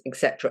realities,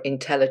 etc.,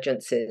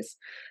 intelligences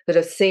that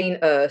have seen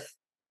Earth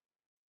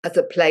as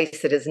a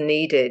place that has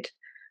needed,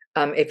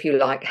 if you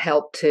like,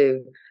 help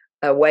to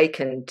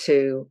awaken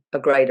to a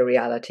greater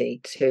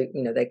reality, to,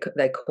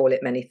 they call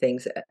it many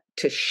things,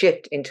 to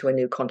shift into a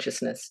new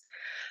consciousness.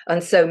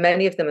 And so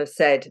many of them have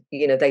said,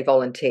 they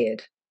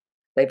volunteered.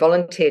 They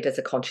volunteered as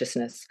a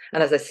consciousness.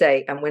 And as I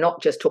say, and we're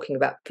not just talking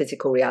about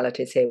physical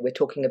realities here, we're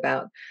talking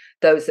about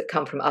those that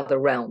come from other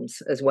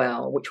realms as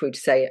well, which we'd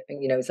say,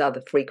 as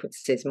other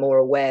frequencies, more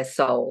aware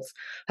souls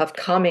have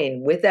come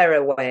in with their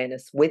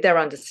awareness, with their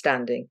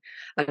understanding,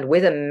 and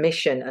with a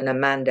mission and a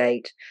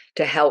mandate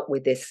to help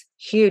with this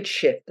huge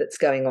shift that's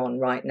going on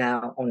right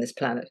now on this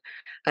planet.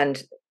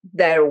 And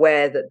they're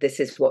aware that this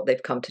is what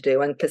they've come to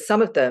do. And for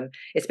some of them,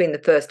 it's been the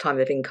first time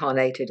they've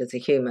incarnated as a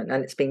human,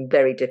 and it's been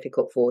very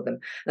difficult for them.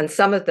 And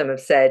some of them have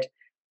said,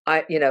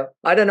 I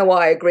don't know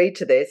why I agreed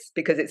to this,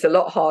 because it's a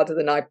lot harder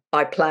than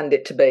I planned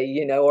it to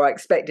be, or I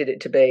expected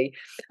it to be.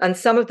 And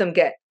some of them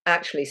get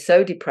actually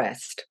so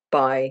depressed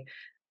by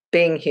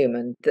being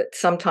human that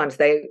sometimes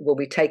they will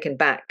be taken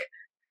back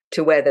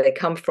to where they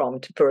come from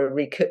to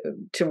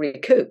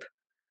recoup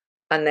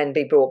and then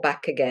be brought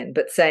back again.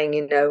 But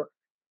saying,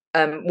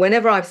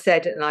 whenever I've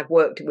said, and I've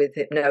worked with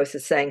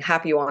hypnosis, saying,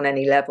 have you on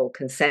any level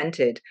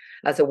consented,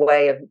 as a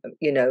way of,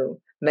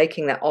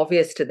 making that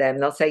obvious to them,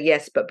 they'll say,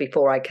 yes, but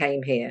before I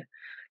came here.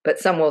 But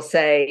some will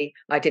say,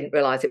 I didn't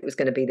realize it was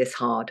going to be this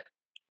hard,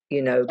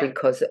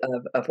 because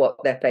of what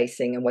they're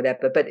facing and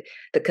whatever. But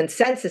the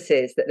consensus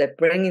is that they're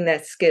bringing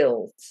their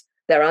skills,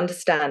 their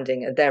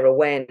understanding, and their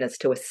awareness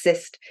to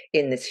assist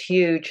in this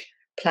huge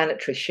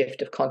planetary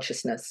shift of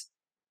consciousness,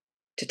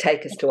 to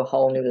take us to a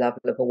whole new level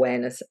of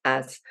awareness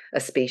as a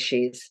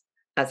species,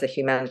 as a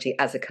humanity,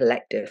 as a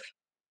collective.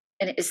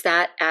 And is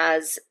that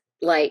as,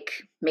 like,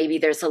 maybe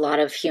there's a lot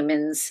of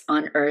humans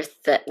on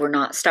Earth that were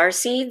not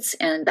starseeds,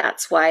 and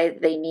that's why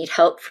they need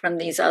help from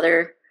these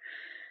other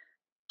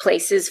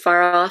places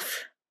far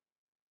off?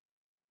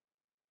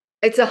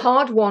 It's a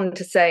hard one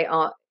to say,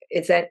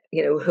 is that,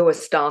 who are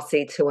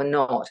starseeds, who are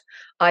not.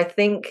 I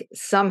think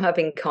some have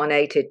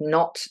incarnated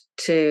not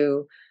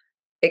to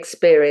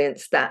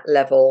experience that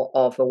level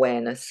of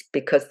awareness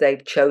because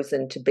they've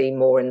chosen to be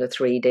more in the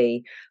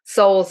 3D.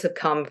 Souls have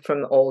come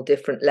from all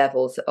different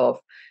levels of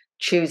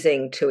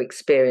choosing to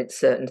experience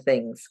certain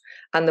things.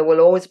 And there will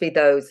always be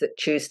those that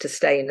choose to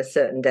stay in a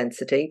certain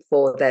density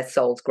for their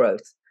soul's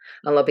growth.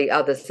 And there'll be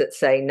others that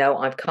say, no,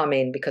 I've come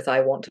in because I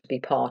want to be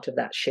part of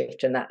that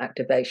shift and that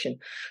activation.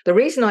 The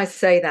reason I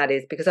say that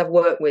is because I've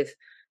worked with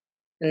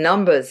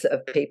numbers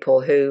of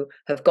people who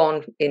have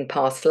gone in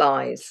past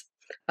lives.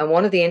 And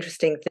one of the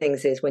interesting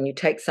things is when you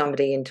take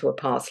somebody into a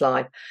past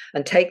life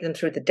and take them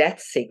through the death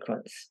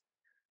sequence,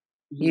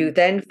 you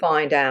then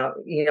find out,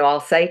 I'll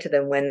say to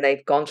them when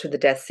they've gone through the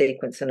death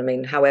sequence, and I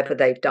mean, however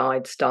they've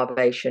died,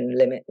 starvation,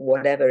 limit,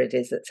 whatever it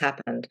is that's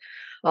happened,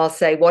 I'll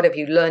say, what have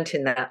you learnt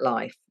in that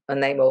life?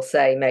 And they will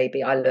say,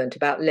 maybe I learnt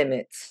about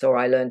limits, or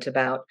I learnt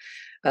about,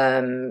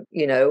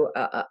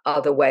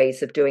 other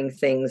ways of doing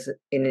things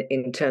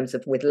in terms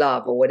of with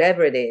love, or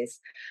whatever it is.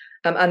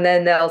 And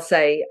then they'll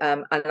say,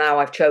 and now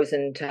I've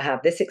chosen to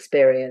have this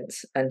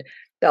experience. And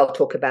they'll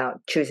talk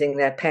about choosing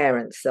their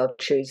parents, they'll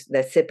choose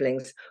their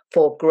siblings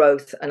for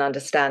growth and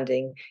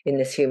understanding in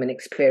this human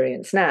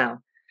experience now.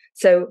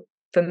 So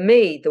for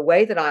me, the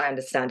way that I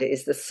understand it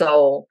is the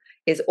soul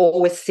is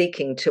always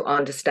seeking to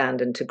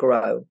understand and to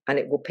grow. And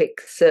it will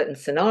pick certain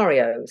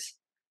scenarios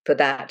for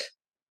that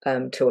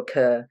to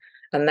occur.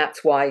 And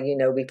that's why,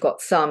 we've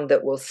got some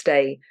that will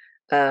stay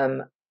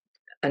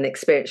and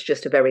experience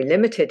just a very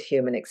limited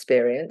human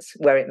experience,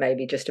 where it may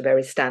be just a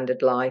very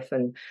standard life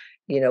and,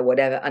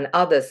 whatever, and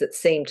others that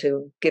seem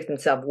to give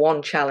themselves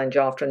one challenge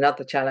after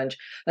another challenge.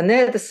 And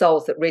they're the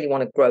souls that really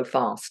want to grow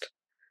fast,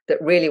 that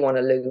really want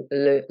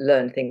to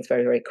learn things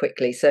very, very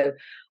quickly. So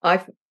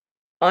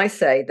I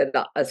say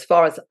that as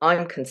far as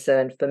I'm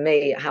concerned, for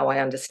me, how I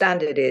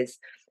understand it is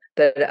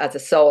that as a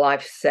soul,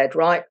 I've said,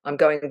 right, I'm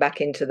going back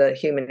into the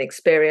human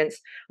experience.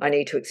 I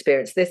need to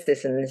experience this,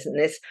 this, and this, and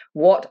this.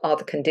 What are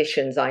the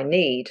conditions I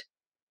need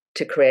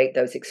to create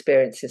those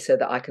experiences so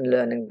that I can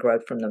learn and grow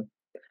from them?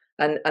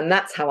 And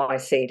that's how I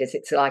see it. Is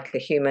it's like a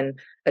human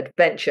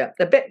adventure.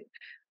 A bit.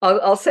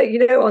 I'll say,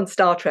 on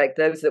Star Trek,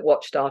 those that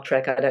watch Star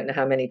Trek, I don't know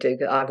how many do.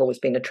 I've always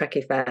been a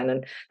Trekkie fan,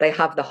 and they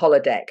have the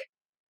holodeck.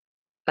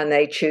 And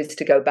they choose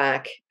to go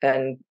back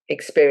and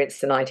experience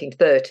the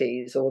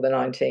 1930s or the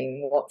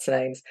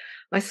what's-names.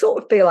 I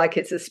sort of feel like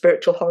it's a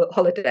spiritual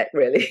holodeck,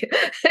 really.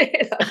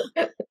 It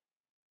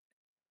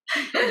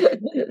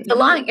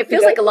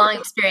feels like a long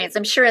experience.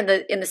 I'm sure in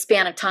the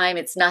span of time,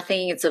 it's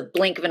nothing. It's a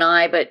blink of an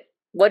eye. But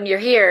when you're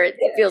here, it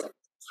feels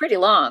pretty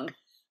long.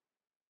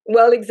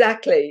 Well,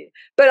 exactly.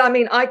 But I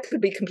mean, I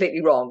could be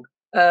completely wrong.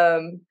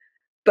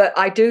 But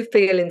I do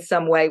feel in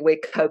some way we're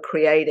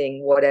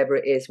co-creating whatever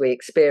it is we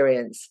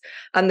experience.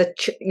 And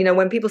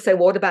when people say,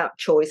 what about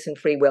choice and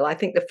free will? I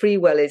think the free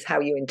will is how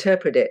you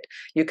interpret it.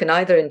 You can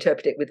either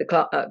interpret it with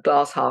the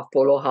glass half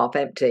full or half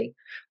empty.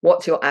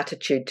 What's your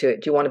attitude to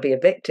it? Do you want to be a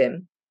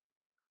victim?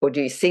 Or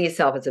do you see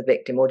yourself as a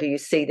victim? Or do you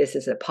see this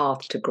as a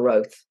path to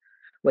growth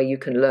where you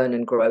can learn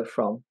and grow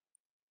from?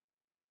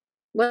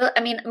 Well,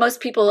 I mean, most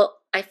people,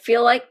 I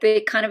feel like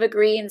they kind of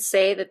agree and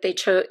say that they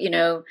chose,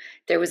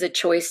 there was a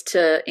choice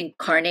to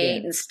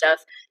incarnate and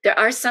stuff. There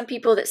are some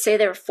people that say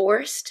they're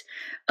forced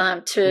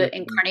to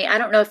incarnate. I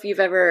don't know if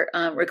you've ever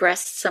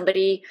regressed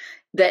somebody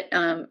that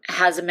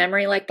has a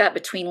memory like that,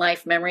 between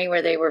life memory,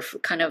 where they were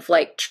kind of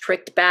like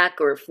tricked back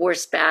or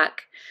forced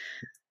back.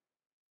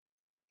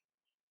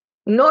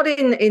 Not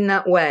in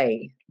that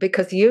way,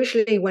 because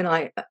usually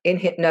when in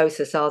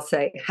hypnosis, I'll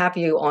say, have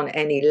you on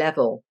any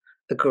level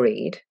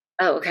agreed?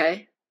 Oh,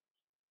 okay.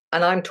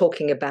 And I'm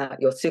talking about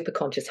your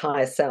superconscious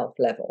higher self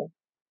level.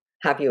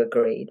 Have you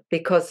agreed?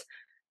 Because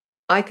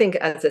I think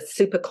as a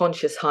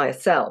superconscious higher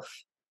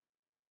self,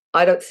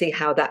 I don't see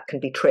how that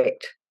can be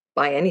tricked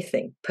by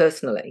anything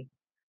personally,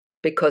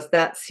 because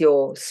that's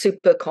your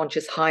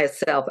superconscious higher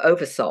self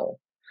oversoul.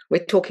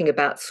 We're talking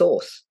about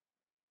source.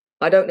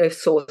 I don't know if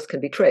source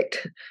can be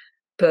tricked.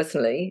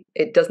 Personally,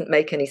 it doesn't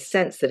make any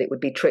sense that it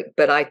would be tricked.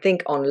 But I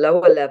think on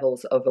lower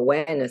levels of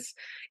awareness,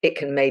 it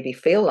can maybe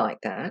feel like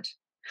that.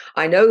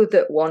 I know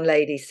that one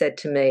lady said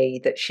to me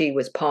that she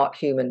was part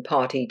human,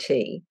 part ET,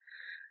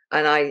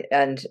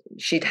 and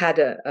she'd had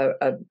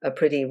a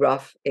pretty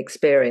rough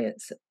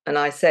experience. And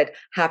I said,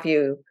 have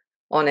you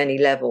on any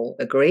level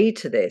agreed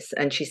to this?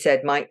 And she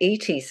said, my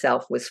ET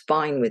self was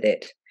fine with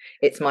it.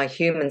 It's my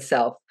human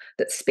self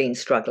that's been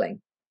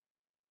struggling.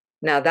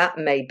 Now, that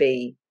may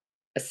be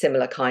a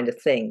similar kind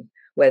of thing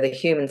where the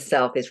human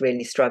self is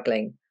really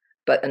struggling,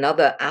 but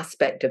another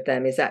aspect of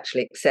them is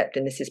actually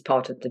accepting this is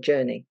part of the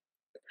journey.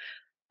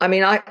 I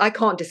mean, I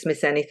can't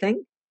dismiss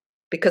anything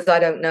because I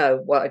don't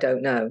know what I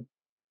don't know.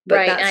 But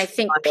Right. And I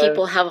think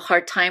people have a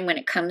hard time when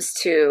it comes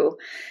to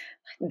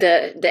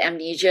the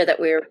amnesia that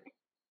we're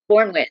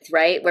born with,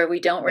 right? Where we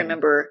don't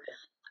remember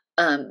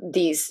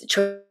these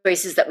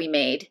choices that we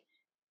made.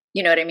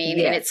 You know what I mean?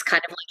 Yeah. And it's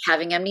kind of like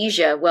having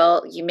amnesia.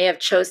 Well, you may have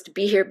chose to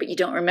be here, but you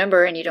don't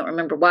remember, and you don't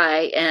remember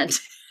why. And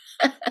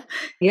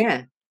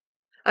yeah.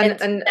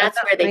 And that's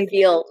where they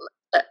feel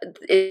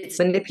it's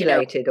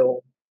manipulated, you know,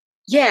 or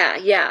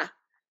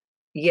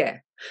yeah.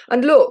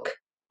 And look,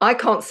 I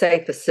can't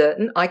say for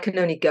certain. I can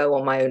only go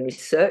on my own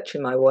research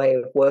and my way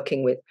of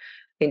working with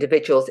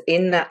individuals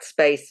in that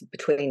space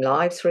between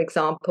lives, for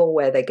example,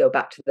 where they go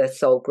back to their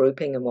soul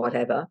grouping and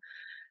whatever.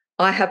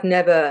 I have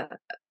never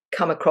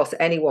come across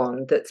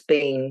anyone that's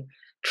been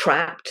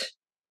trapped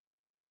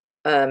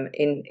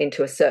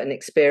into a certain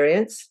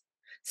experience.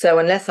 So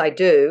unless I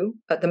do,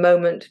 at the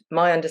moment,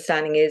 my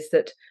understanding is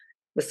that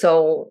the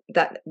soul,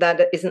 that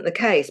isn't the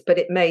case. But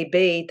it may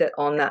be that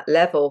on that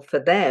level for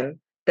them,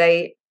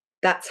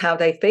 that's how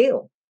they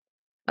feel.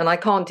 And I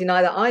can't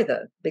deny that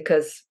either,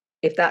 because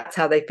if that's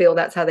how they feel,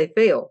 that's how they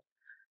feel.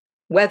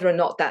 Whether or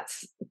not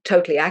that's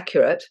totally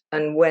accurate,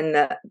 and when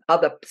the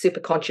other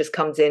superconscious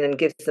comes in and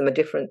gives them a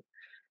different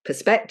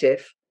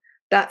perspective,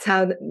 that's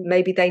how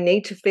maybe they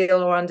need to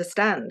feel or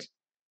understand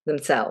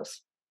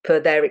themselves per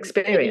their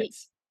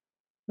experience.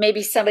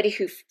 Maybe somebody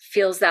who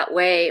feels that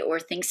way or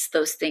thinks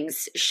those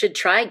things should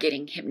try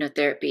getting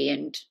hypnotherapy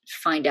and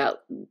find out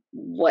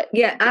what.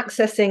 Yeah,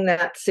 accessing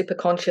that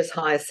superconscious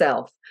higher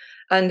self.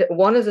 And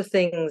one of the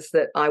things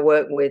that I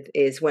work with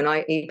is when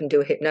I even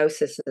do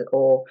hypnosis,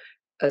 or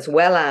as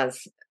well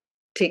as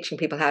teaching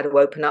people how to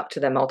open up to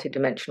their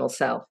multidimensional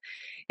self,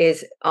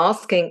 is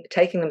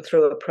taking them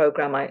through a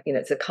program.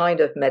 It's a kind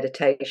of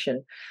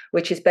meditation,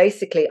 which is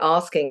basically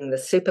asking the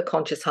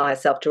superconscious higher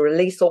self to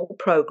release all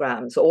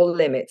programs, all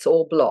limits,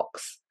 all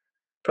blocks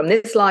from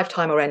this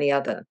lifetime or any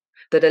other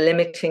that are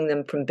limiting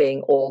them from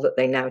being all that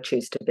they now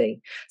choose to be.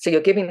 So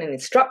you're giving an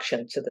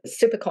instruction to the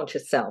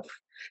superconscious self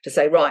to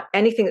say, right,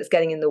 anything that's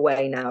getting in the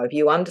way now of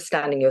you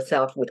understanding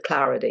yourself with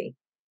clarity,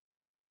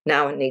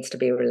 now it needs to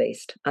be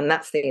released. And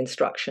that's the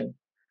instruction.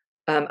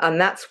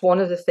 And that's one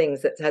of the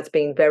things that has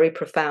been very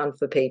profound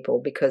for people,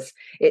 because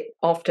it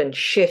often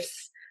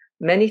shifts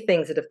many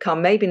things that have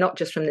come, maybe not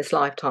just from this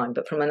lifetime,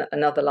 but from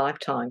another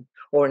lifetime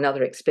or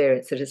another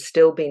experience that has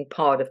still been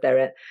part of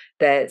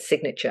their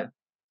signature,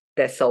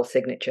 their soul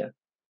signature.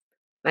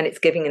 And it's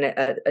giving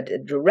a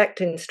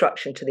direct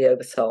instruction to the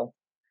oversoul.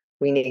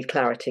 We need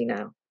clarity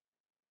now.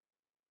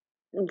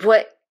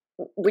 What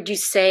would you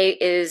say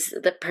is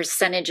the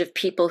percentage of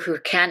people who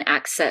can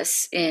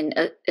access in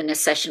a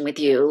session with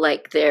you,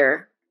 like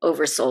their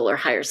oversoul or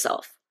higher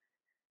self?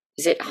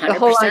 Is it 100%? The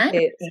whole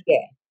idea, yeah.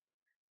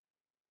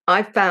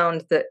 I've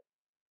found that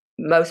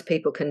most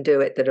people can do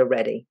it that are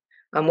ready.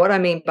 And what I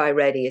mean by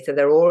ready is that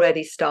they're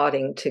already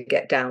starting to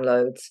get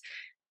downloads,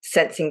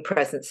 sensing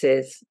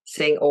presences,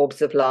 seeing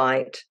orbs of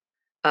light,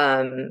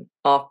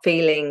 are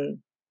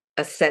feeling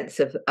a sense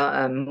of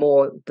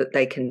more that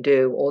they can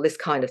do, all this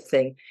kind of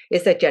thing,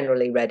 is they're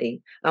generally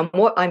ready. And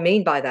what I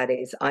mean by that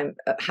is,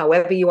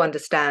 however you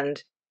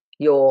understand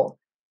your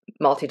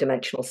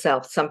multidimensional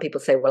self. Some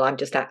people say, well, I'm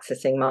just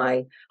accessing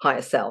my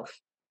higher self.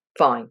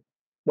 Fine.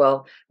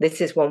 Well, this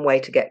is one way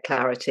to get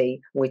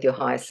clarity with your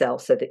higher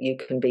self so that you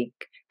can be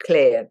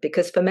clear,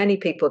 because for many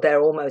people,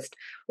 they're almost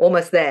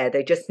there.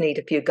 They just need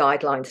a few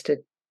guidelines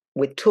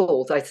with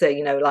tools. I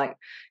say, like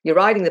you're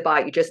riding the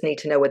bike, you just need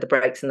to know where the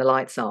brakes and the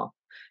lights are.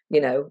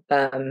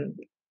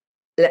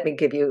 Let me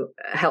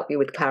help you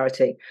with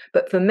clarity.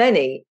 But for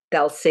many,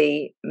 they'll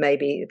see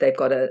maybe they've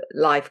got a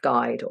life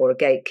guide or a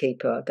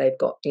gatekeeper. They've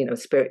got,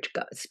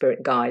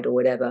 spirit guide or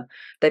whatever.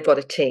 They've got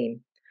a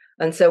team.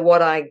 And so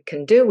what I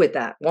can do with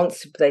that,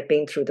 once they've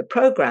been through the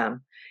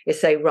program, is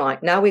say,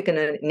 right, now we're going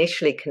to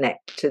initially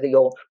connect to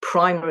your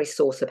primary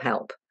source of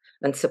help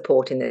and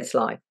support in this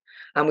life.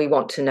 And we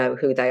want to know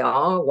who they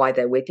are, why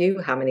they're with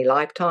you, how many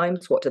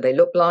lifetimes, what do they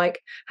look like,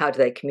 how do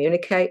they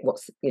communicate,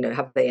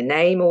 have they a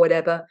name or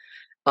whatever.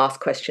 Ask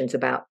questions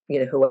about,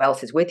 who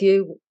else is with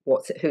you,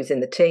 who's in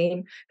the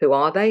team, who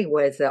are they,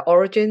 where's their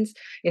origins.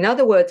 In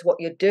other words, what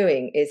you're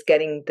doing is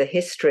getting the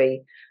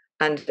history,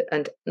 and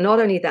not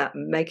only that,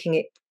 making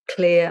it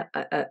clear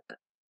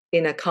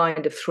in a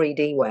kind of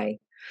 3D way,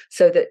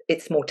 so that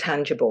it's more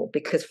tangible.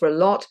 Because for a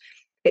lot,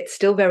 it's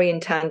still very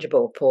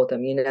intangible for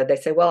them. They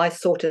say, well, I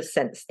sort of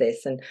sense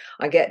this and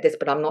I get this,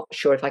 but I'm not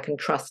sure if I can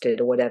trust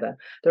it or whatever.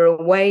 There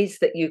are ways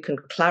that you can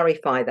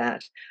clarify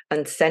that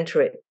and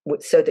center it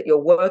so that you're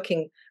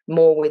working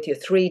more with your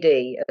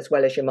 3D as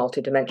well as your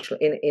multidimensional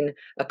in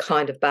a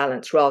kind of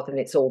balance, rather than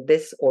it's all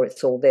this or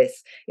it's all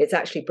this. It's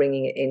actually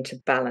bringing it into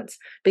balance.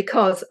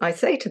 Because I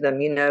say to them,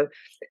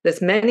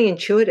 there's many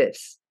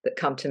intuitives that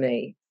come to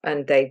me,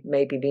 and they've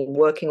maybe been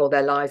working all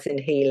their lives in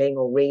healing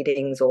or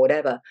readings or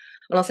whatever.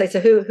 And I'll say, so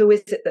who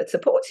is it that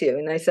supports you?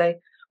 And they say,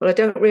 well, I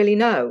don't really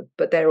know,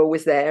 but they're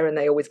always there and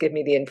they always give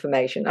me the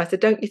information. I said,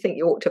 don't you think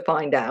you ought to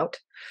find out?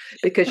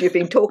 Because you've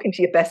been talking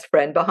to your best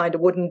friend behind a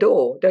wooden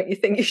door. Don't you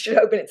think you should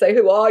open it and say,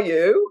 who are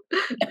you?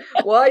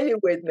 Why are you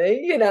with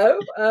me?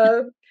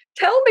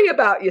 Tell me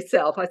about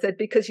yourself. I said,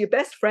 because your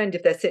best friend,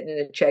 if they're sitting in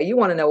a chair, you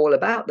want to know all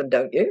about them,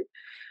 don't you?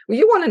 Well,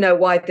 you want to know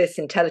why this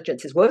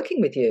intelligence is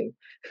working with you.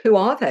 Who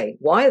are they?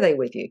 Why are they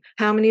with you?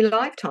 How many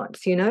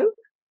lifetimes,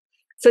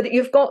 So that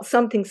you've got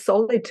something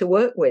solid to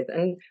work with.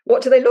 And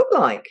what do they look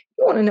like?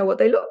 You want to know what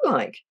they look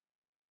like.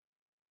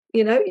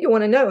 You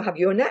want to know, have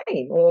your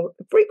name or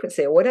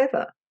frequency or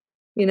whatever,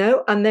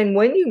 and then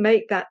when you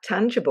make that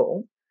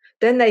tangible,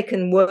 then they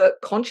can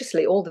work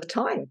consciously all the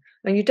time.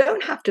 And you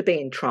don't have to be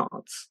in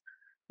trance.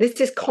 This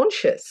is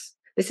conscious.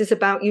 This is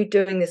about you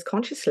doing this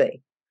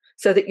consciously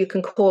so that you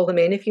can call them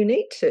in if you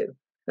need to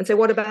and say,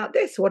 what about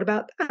this? What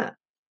about that?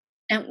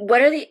 And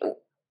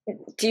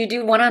do you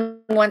do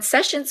one-on-one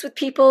sessions with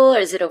people, or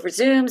is it over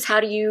Zooms? How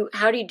do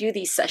you do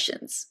these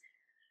sessions?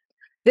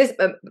 This,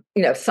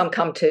 some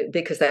come to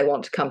because they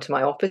want to come to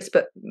my office,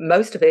 but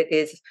most of it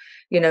is,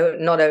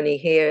 not only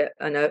here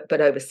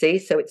but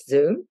overseas. So it's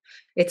Zoom.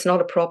 It's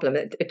not a problem.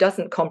 It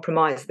doesn't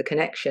compromise the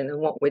connection and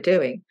what we're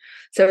doing.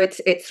 So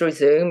it's through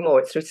Zoom or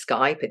it's through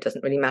Skype. It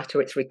doesn't really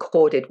matter. It's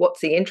recorded.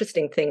 What's the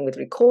interesting thing with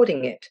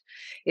recording it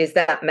is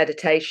that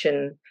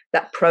meditation,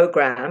 that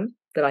program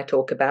that I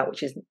talk about,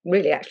 which is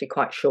really actually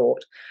quite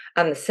short,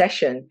 and the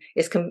session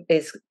is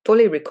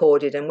fully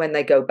recorded. And when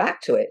they go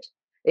back to it,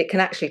 it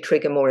can actually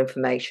trigger more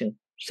information.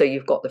 So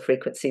you've got the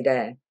frequency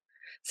there.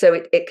 So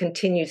it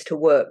continues to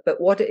work. But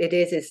what it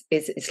is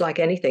it's like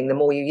anything. The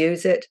more you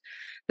use it,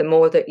 the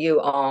more that you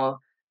are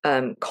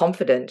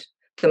confident,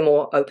 the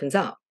more opens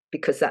up,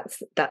 because that's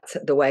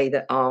the way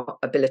that our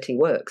ability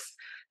works.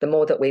 The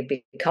more that we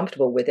be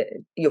comfortable with it,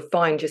 you'll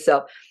find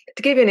yourself.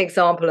 To give you an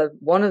example of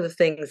one of the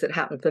things that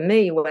happened for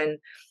me when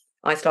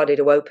I started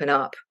to open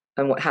up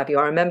and what have you,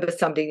 I remember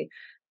somebody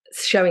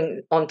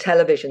showing on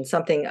television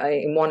something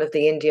in one of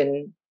the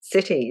Indian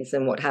cities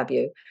and what have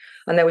you,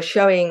 and they were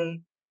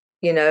showing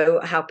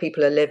how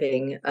people are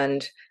living,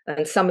 and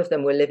some of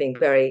them were living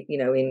very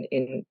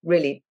in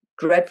really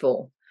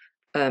dreadful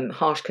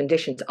harsh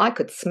conditions. I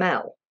could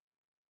smell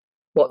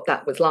what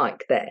that was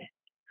like there,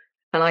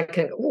 and I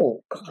can,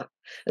 oh God.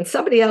 And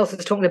somebody else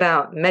was talking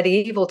about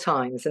medieval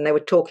times, and they were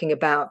talking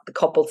about the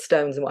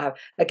cobblestones and what have.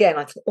 Again,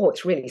 I thought, oh,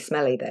 it's really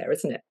smelly there,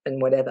 isn't it?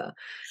 And whatever.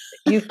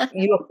 You're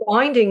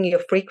finding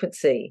your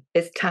frequency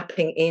is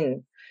tapping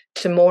in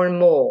to more and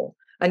more,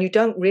 and you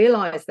don't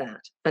realize that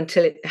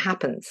until it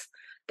happens.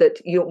 That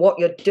what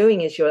you're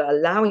doing is you're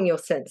allowing your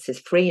senses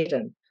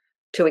freedom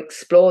to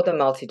explore the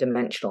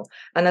multidimensional.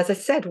 And as I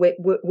said,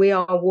 we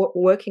are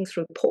working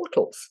through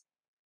portals.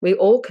 We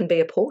all can be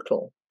a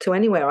portal to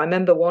anywhere. I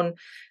remember one,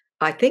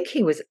 I think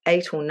he was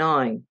 8 or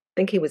 9. I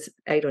think he was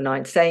 8 or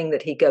 9, saying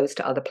that he goes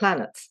to other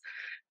planets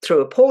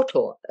through a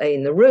portal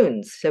in the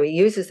runes. So he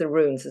uses the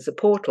runes as a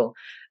portal.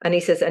 And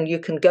he says, and you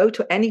can go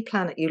to any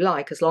planet you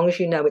like as long as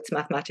you know its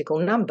mathematical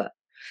number.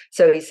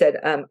 So he said,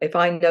 if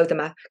I know the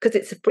math, because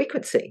it's a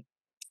frequency,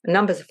 a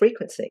number's a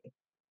frequency.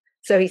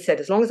 So he said,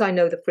 as long as I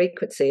know the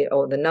frequency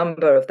or the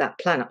number of that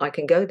planet, I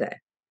can go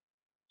there.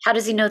 How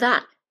does he know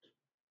that?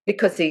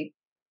 Because he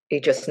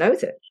just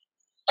knows it,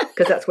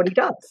 because that's what he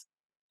does.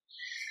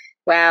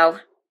 Wow.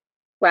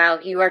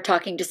 You are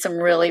talking to some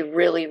really,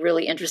 really,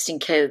 really interesting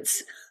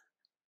kids.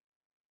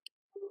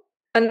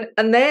 And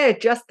they're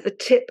just the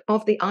tip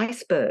of the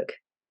iceberg.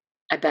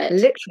 I bet.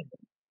 Literally.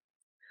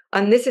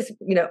 And this is,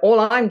 all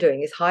I'm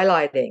doing is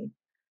highlighting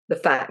the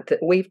fact that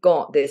we've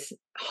got this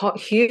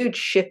huge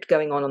shift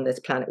going on this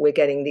planet. We're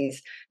getting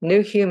these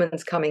new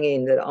humans coming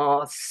in that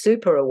are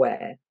super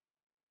aware,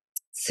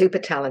 super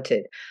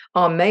talented.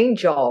 Our main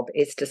job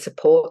is to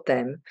support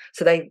them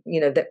so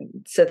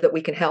so that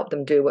we can help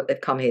them do what they've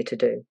come here to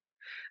do.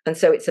 And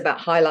so it's about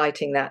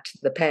highlighting that to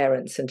the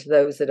parents and to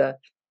those that are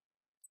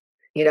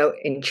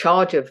in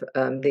charge of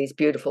these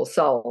beautiful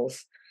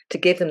souls, to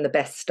give them the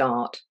best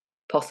start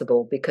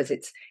possible, because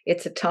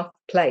it's a tough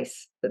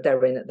place that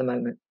they're in at the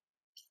moment.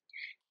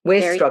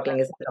 We're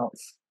struggling as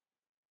adults.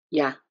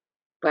 Yeah.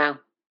 Wow.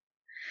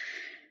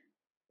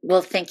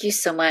 Well, thank you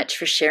so much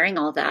for sharing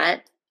all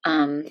that.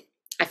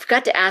 I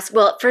forgot to ask,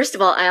 well, first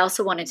of all, I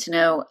also wanted to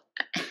know,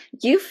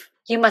 you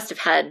must have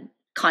had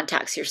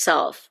contacts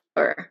yourself,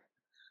 or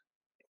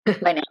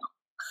by now,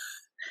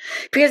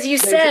 because you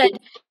said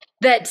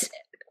that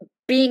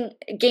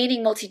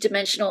gaining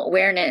multidimensional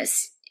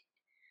awareness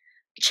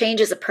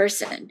changes a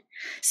person.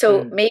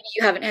 So maybe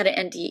you haven't had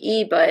an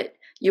NDE, but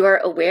you are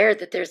aware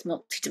that there's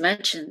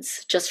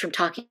multidimensions just from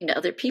talking to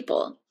other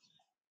people.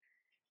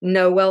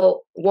 No,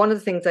 well, one of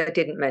the things I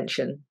didn't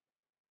mention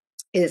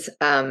is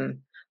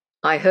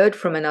I heard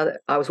from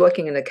I was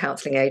working in a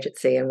counselling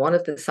agency, and one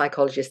of the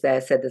psychologists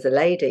there said there's a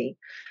lady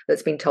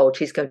that's been told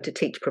she's going to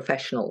teach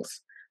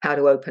professionals how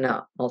to open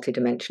up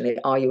multidimensionally.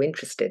 Are you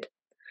interested?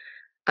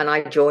 And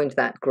I joined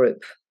that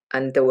group.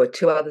 And there were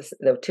two others.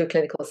 There were two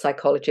clinical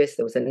psychologists.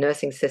 There was a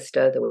nursing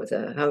sister. There was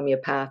a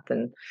homeopath,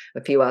 and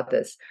a few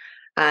others.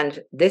 And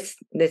this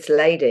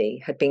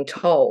lady had been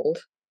told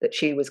that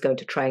she was going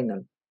to train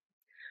them.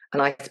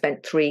 And I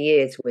spent 3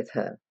 years with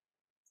her,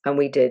 and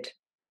we did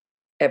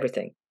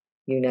everything,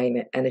 you name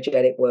it: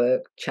 energetic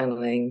work,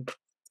 channeling,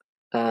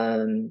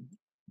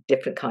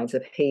 different kinds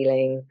of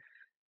healing.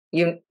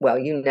 You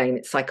name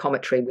it,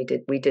 psychometry.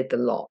 We did the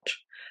lot.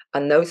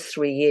 And those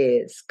 3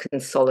 years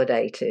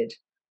consolidated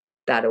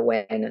that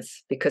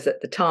awareness, because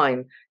at the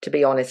time, to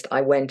be honest,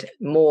 I went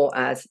more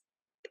as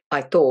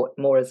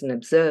an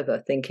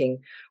observer, thinking,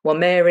 well,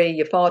 Mary,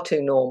 you're far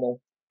too normal,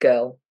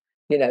 girl.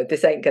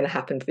 This ain't going to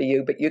happen for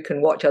you, but you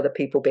can watch other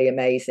people be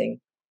amazing.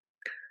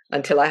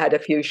 Until I had a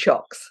few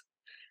shocks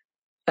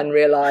and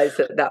realized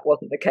that that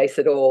wasn't the case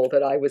at all,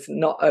 that I was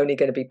not only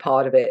going to be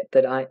part of it,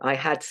 that I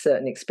had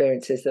certain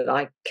experiences that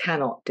I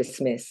cannot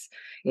dismiss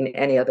in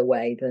any other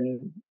way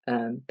than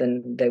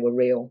they were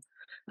real.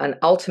 And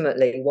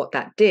ultimately, what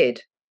that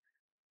did,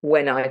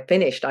 when I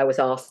finished, I was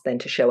asked then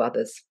to show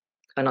others.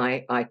 And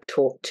I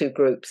taught 2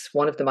 groups.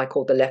 One of them I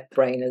called the left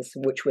brainers,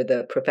 which were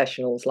the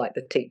professionals like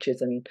the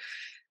teachers and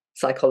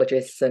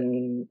psychologists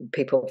and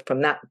people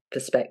from that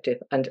perspective,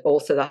 and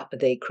also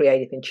the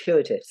creative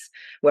intuitives,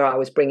 where I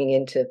was bringing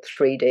into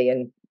 3D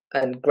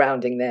and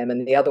grounding them,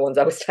 and the other ones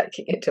I was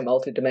taking into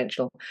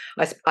multidimensional.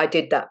 I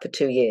did that for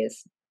 2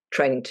 years,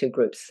 training 2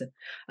 groups.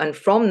 And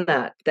from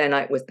that, then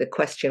the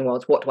question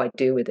was, what do I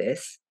do with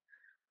this?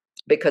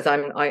 Because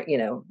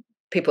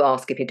people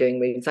ask if you're doing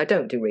readings. I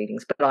don't do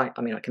readings, but I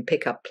can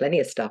pick up plenty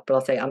of stuff, but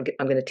I'll say, I'm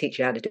going to teach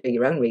you how to do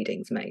your own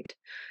readings, mate,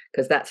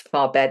 because that's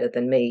far better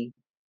than me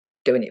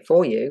doing it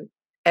for you.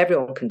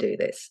 Everyone can do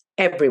this.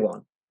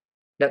 Everyone.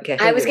 Don't care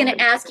who I was going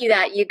to ask you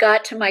that. You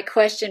got to my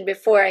question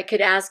before I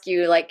could ask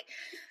you, like,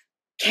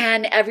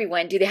 can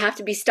everyone? Do they have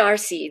to be star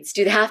seeds?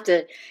 Do they have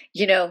to,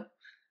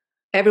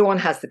 Everyone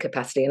has the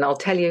capacity. And I'll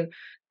tell you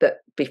that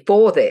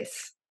before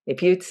this,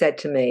 if you'd said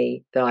to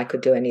me that I could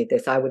do any of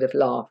this, I would have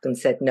laughed and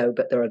said, no,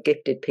 but there are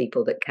gifted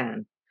people that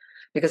can.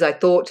 Because I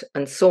thought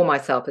and saw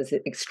myself as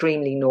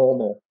extremely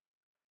normal.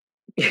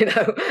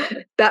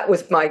 That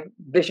was my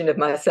vision of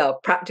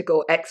myself: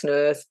 practical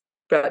ex-nurse,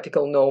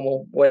 practical,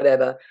 normal,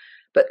 whatever.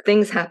 But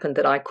things happened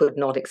that I could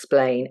not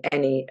explain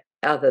any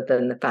other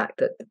than the fact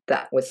that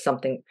that was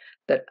something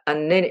that,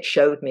 and then it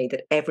showed me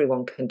that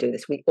everyone can do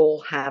this. We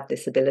all have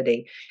this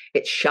ability.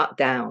 It's shut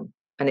down,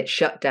 and it's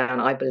shut down,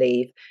 I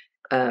believe,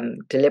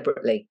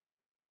 deliberately.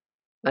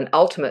 And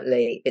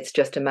ultimately, it's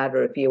just a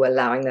matter of you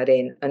allowing that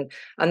in. And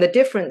the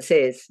difference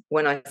is,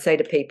 when I say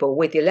to people,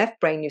 with your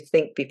left brain, you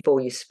think before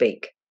you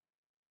speak.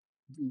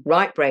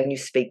 Right brain, you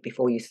speak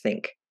before you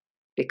think,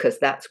 because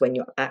that's when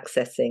you're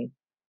accessing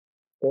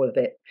all of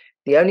it.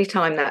 The only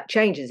time that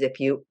changes if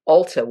you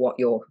alter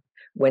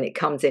when it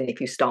comes in,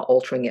 if you start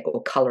altering it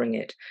or coloring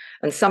it.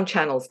 And some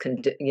channels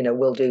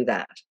will do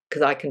that,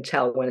 because I can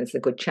tell when it's a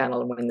good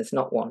channel and when there's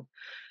not one,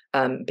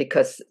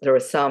 because there are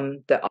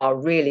some that are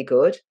really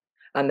good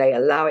and they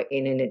allow it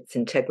in its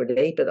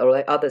integrity, but there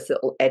are others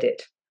that will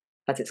edit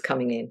as it's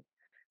coming in.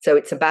 So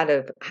it's a matter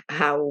of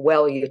how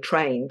well you're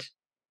trained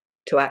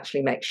to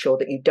actually make sure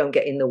that you don't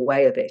get in the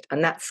way of it.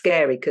 And that's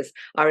scary, because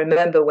I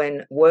remember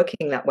when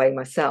working that way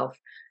myself,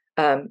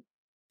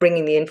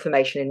 bringing the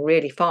information in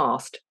really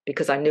fast,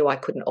 because I knew I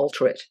couldn't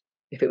alter it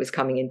if it was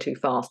coming in too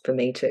fast for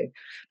me to,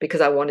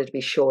 because I wanted to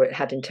be sure it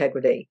had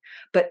integrity.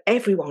 But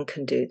everyone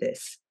can do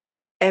this.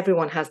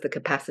 Everyone has the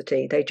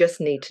capacity. They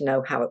just need to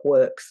know how it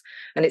works.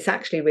 And it's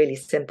actually really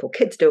simple.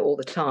 Kids do it all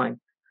the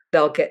time.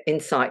 They'll get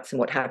insights and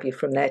what have you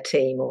from their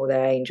team or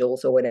their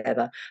angels or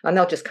whatever, and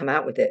they'll just come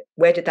out with it.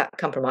 Where did that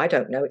come from? I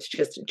don't know. It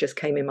just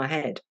came in my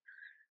head.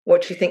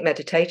 What do you think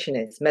meditation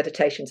is?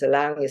 Meditation's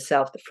allowing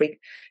yourself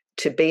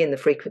to be in the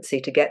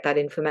frequency to get that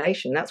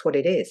information. That's what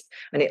it is.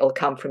 And it'll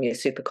come from your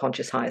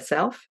superconscious higher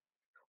self,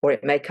 or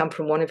it may come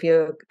from one of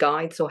your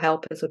guides or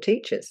helpers or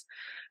teachers.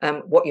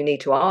 What you need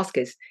to ask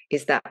is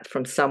that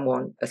from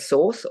someone, a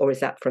source, or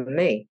is that from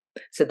me?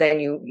 So then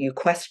you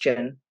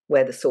question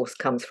where the source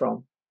comes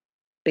from,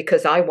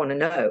 because I want to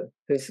know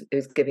who's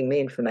giving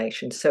me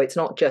information. So it's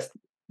not just,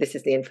 this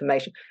is the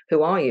information.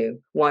 Who are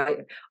you? Why?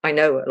 I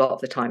know a lot of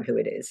the time who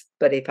it is.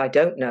 But if I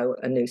don't know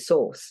a new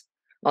source,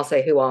 I'll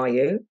say, who are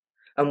you?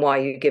 And why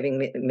are you giving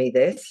me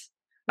this?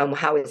 And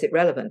how is it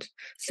relevant?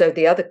 So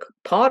the other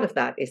part of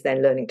that is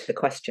then learning to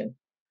question,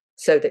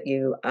 so that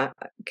you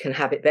can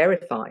have it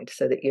verified,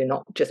 so that you're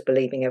not just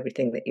believing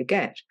everything that you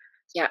get.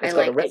 Yeah, I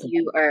like that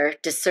you are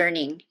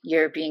discerning.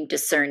 You're being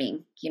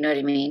discerning. You know what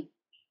I mean?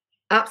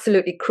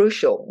 Absolutely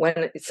crucial.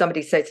 When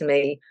somebody said to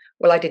me,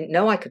 well, I didn't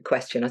know I could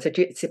question, I said,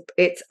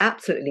 it's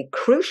absolutely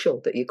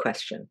crucial that you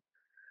question.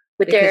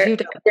 Would there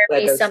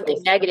be something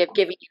negative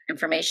giving you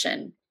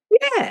information?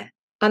 Yeah.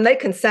 And they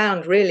can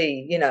sound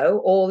really,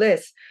 all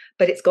this,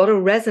 but it's got to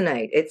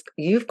resonate.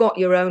 You've got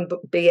your own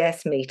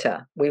BS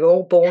meter. We're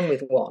all born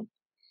with one.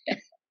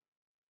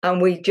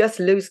 And we just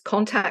lose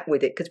contact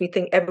with it because we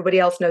think everybody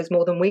else knows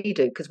more than we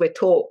do, because we're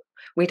taught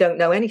we don't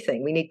know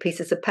anything. We need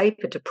pieces of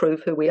paper to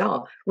prove who we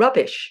are.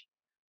 Rubbish.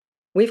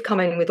 We've come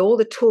in with all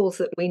the tools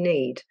that we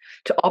need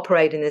to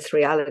operate in this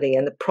reality.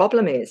 And the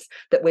problem is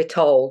that we're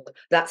told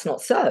that's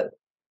not so.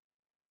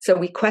 So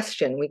we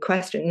question.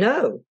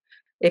 No,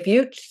 if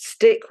you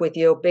stick with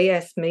your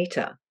BS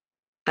meter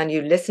and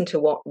you listen to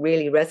what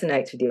really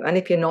resonates with you, and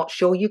if you're not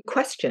sure, you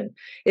question.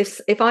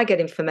 If I get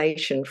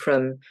information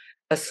from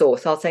a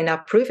source, I'll say, now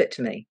prove it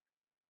to me.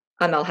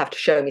 And they'll have to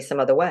show me some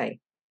other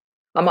way.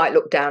 I might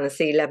look down and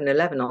see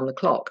 11:11 on the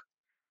clock,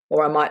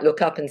 or I might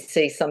look up and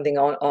see something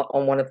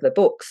on one of the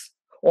books,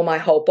 or my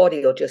whole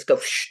body will just go,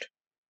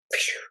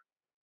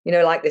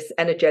 like this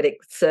energetic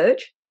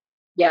surge.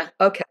 Yeah.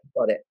 Okay,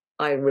 got it.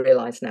 I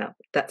realize now.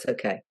 That's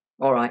okay.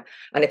 All right.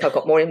 And if I've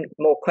got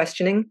more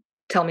questioning,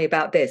 tell me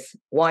about this.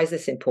 Why is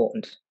this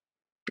important?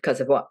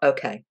 Because of what?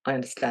 Okay, I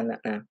understand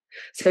that now.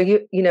 So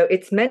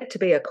it's meant to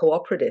be a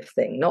cooperative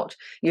thing, not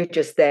you're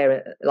just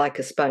there like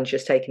a sponge,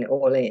 just taking it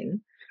all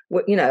in.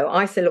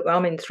 I say, look,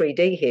 I'm in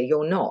 3D here.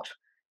 You're not.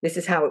 This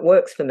is how it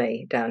works for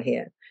me down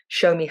here.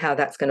 Show me how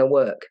that's going to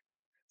work.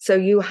 So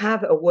you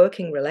have a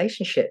working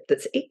relationship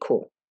that's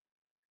equal.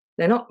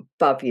 They're not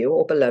above you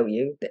or below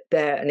you.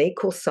 They're an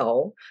equal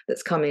soul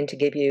that's come in to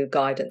give you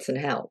guidance and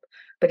help.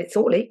 But it's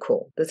all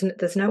equal.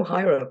 There's no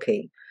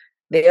hierarchy.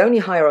 The only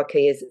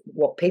hierarchy is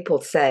what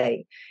people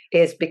say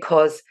is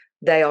because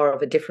they are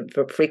of a different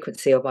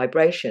frequency or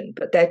vibration,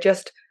 but they're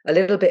just a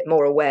little bit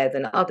more aware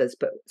than others.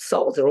 But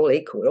souls are all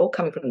equal. We're all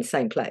coming from the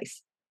same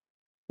place.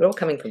 We're all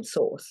coming from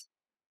source.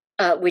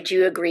 Would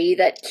you agree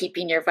that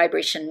keeping your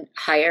vibration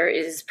higher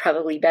is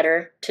probably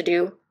better to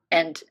do?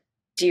 And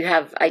do you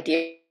have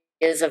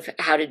ideas of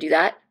how to do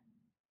that?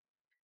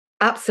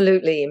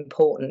 Absolutely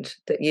important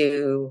that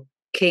you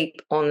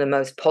keep on the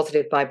most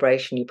positive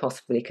vibration you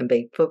possibly can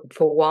be.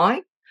 For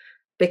why?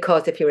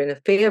 Because if you're in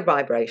a fear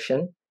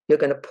vibration, you're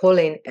going to pull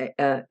in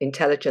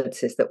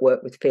intelligences that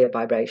work with fear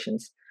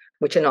vibrations,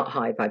 which are not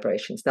high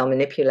vibrations. They'll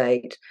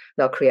manipulate,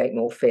 they'll create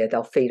more fear,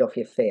 they'll feed off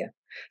your fear.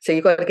 So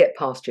you've got to get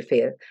past your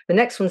fear. The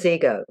next one's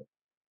ego.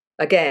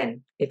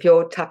 Again, if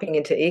you're tapping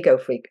into ego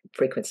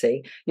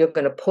frequency, you're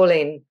going to pull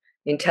in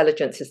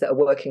intelligences that are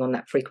working on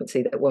that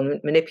frequency that will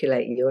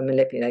manipulate you and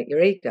manipulate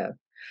your ego.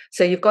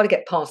 So you've got to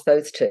get past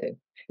those two.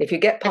 If you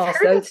get past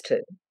those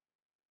two.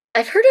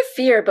 I've heard of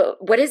fear, but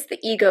what is the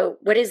ego?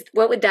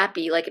 What would that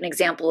be? Like an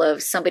example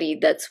of somebody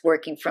that's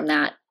working from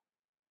that?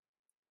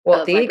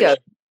 Well, the ego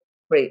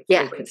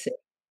frequency.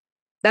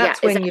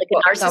 That's when you've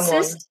got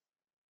someone.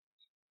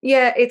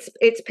 Yeah,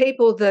 it's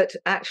people that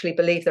actually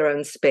believe their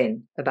own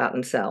spin about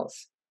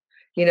themselves.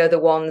 The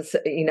ones,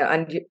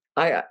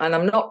 and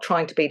I'm not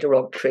trying to be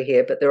derogatory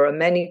here, but there are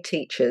many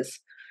teachers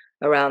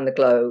around the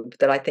globe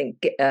that I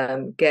think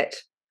get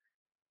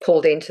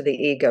pulled into the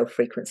ego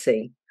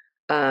frequency.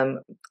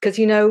 Because,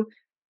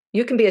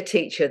 you can be a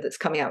teacher that's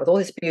coming out with all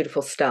this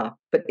beautiful stuff,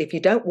 but if you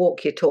don't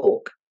walk your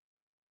talk,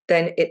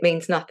 then it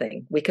means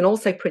nothing. We can all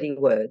say pretty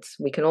words.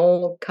 We can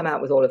all come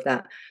out with all of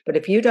that. But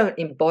if you don't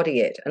embody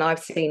it, and I've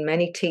seen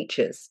many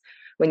teachers,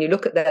 when you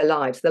look at their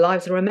lives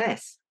are a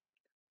mess.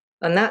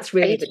 And that's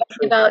really the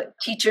truth. About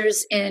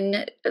teachers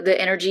in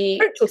the energy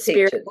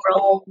spirit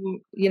world.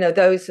 Or,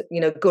 those,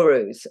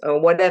 gurus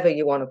or whatever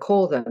you want to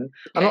call them. Okay.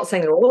 I'm not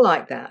saying they're all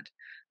like that.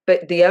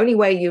 But the only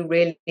way you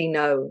really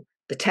know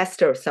the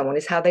tester of someone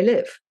is how they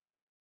live.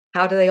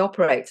 How do they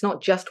operate? It's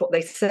not just what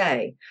they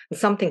say. And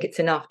some think it's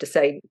enough to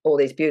say all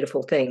these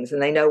beautiful things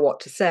and they know what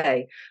to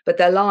say, but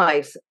their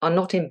lives are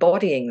not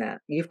embodying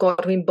that. You've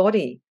got to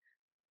embody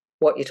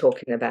what you're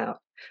talking about.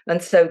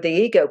 And so the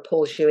ego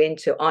pulls you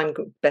into, I'm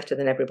better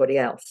than everybody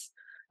else.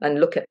 And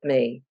look at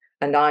me.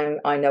 And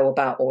I know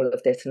about all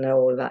of this and know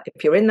all of that.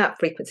 If you're in that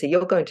frequency,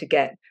 you're going to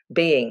get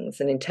beings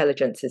and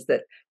intelligences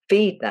that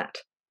feed that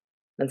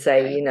and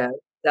say,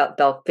 that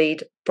they'll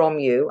feed from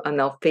you and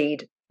they'll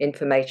feed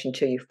information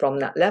to you from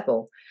that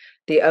level.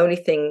 The only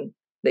thing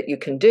that you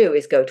can do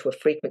is go to a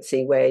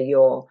frequency where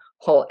your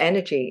whole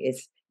energy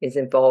is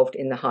involved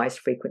in the highest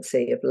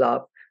frequency of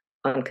love,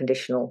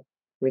 unconditional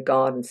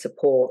regard and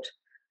support,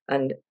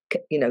 and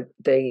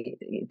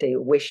the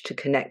wish to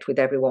connect with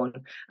everyone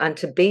and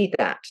to be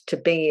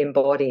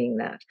embodying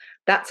that.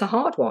 That's a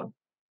hard one.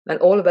 And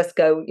all of us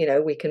go,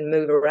 we can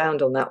move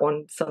around on that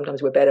one.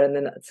 Sometimes we're better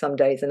than some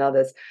days than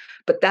others.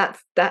 But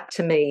that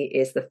to me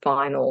is the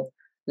final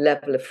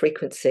level of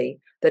frequency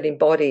that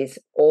embodies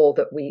all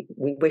that we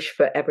wish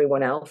for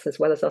everyone else as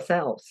well as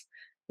ourselves,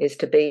 is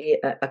to be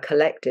a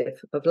collective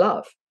of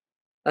love.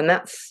 And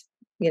that's,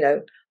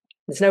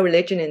 there's no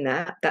religion in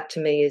that. That to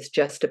me is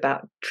just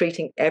about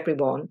treating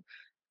everyone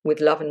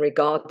with love and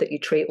regard that you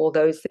treat all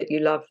those that you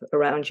love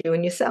around you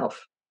and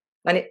yourself.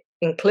 And it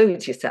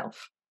includes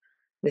yourself.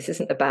 This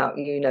isn't about,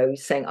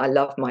 saying I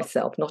love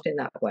myself, not in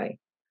that way,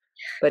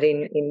 but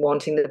in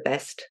wanting the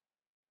best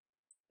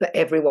for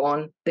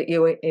everyone that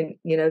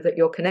that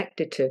you're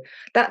connected to.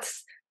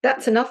 That's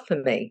that's enough for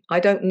me. I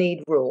don't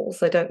need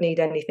rules. I don't need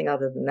anything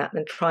other than that,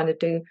 than trying to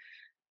do.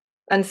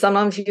 And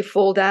sometimes you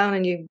fall down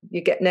and you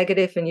get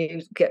negative and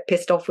you get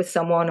pissed off with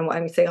someone,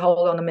 and you say,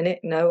 hold on a minute,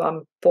 no,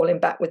 I'm falling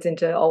backwards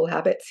into old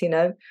habits,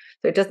 So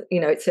it doesn't,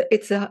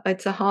 it's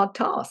a hard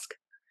task.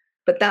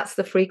 But that's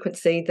the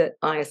frequency that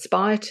I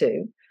aspire to.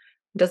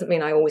 It doesn't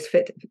mean I always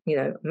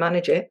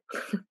manage it.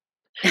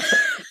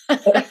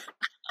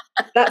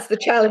 That's the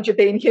challenge of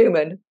being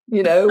human,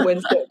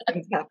 when certain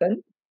things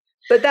happen.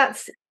 But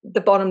that's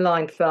the bottom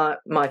line for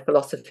my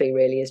philosophy,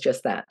 really, is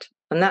just that.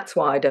 And that's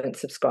why I don't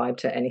subscribe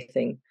to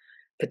anything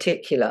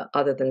particular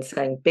other than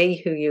saying, be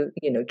who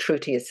true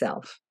to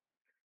yourself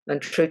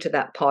and true to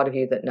that part of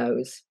you that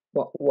knows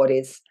what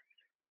is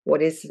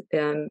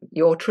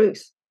your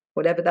truth,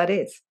 whatever that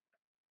is.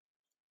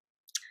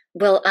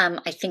 Well,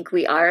 I think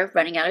we are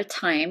running out of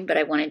time, but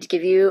I wanted to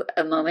give you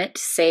a moment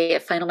to say a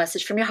final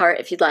message from your heart,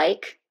 if you'd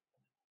like.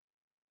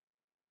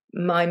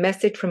 My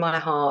message from my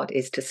heart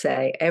is to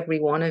say every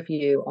one of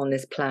you on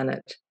this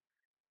planet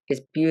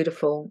is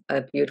beautiful,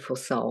 a beautiful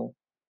soul.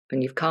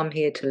 And you've come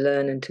here to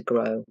learn and to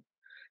grow,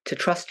 to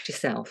trust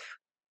yourself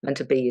and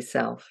to be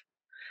yourself.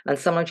 And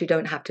sometimes you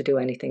don't have to do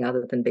anything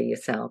other than be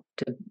yourself,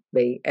 to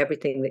be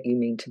everything that you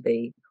mean to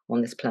be on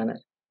this planet.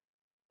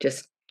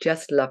 Just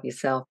love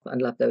yourself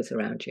and love those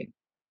around you.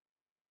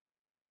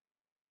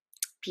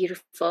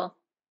 Beautiful.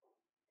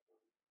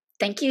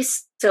 Thank you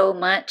so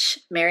much,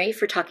 Mary,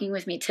 for talking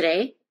with me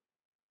today.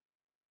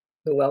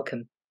 You're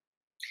welcome.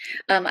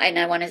 And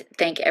I want to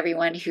thank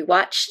everyone who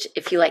watched.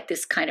 If you like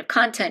this kind of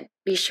content,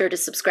 be sure to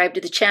subscribe to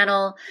the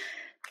channel,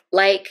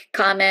 like,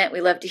 comment.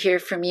 We love to hear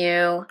from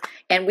you.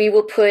 And we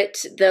will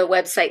put the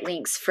website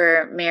links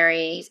for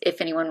Mary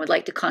if anyone would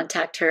like to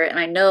contact her. And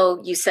I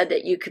know you said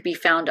that you could be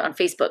found on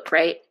Facebook,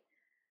 right?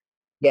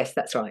 Yes,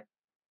 that's right.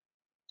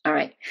 All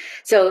right.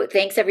 So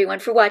thanks everyone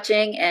for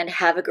watching and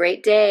have a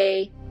great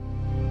day.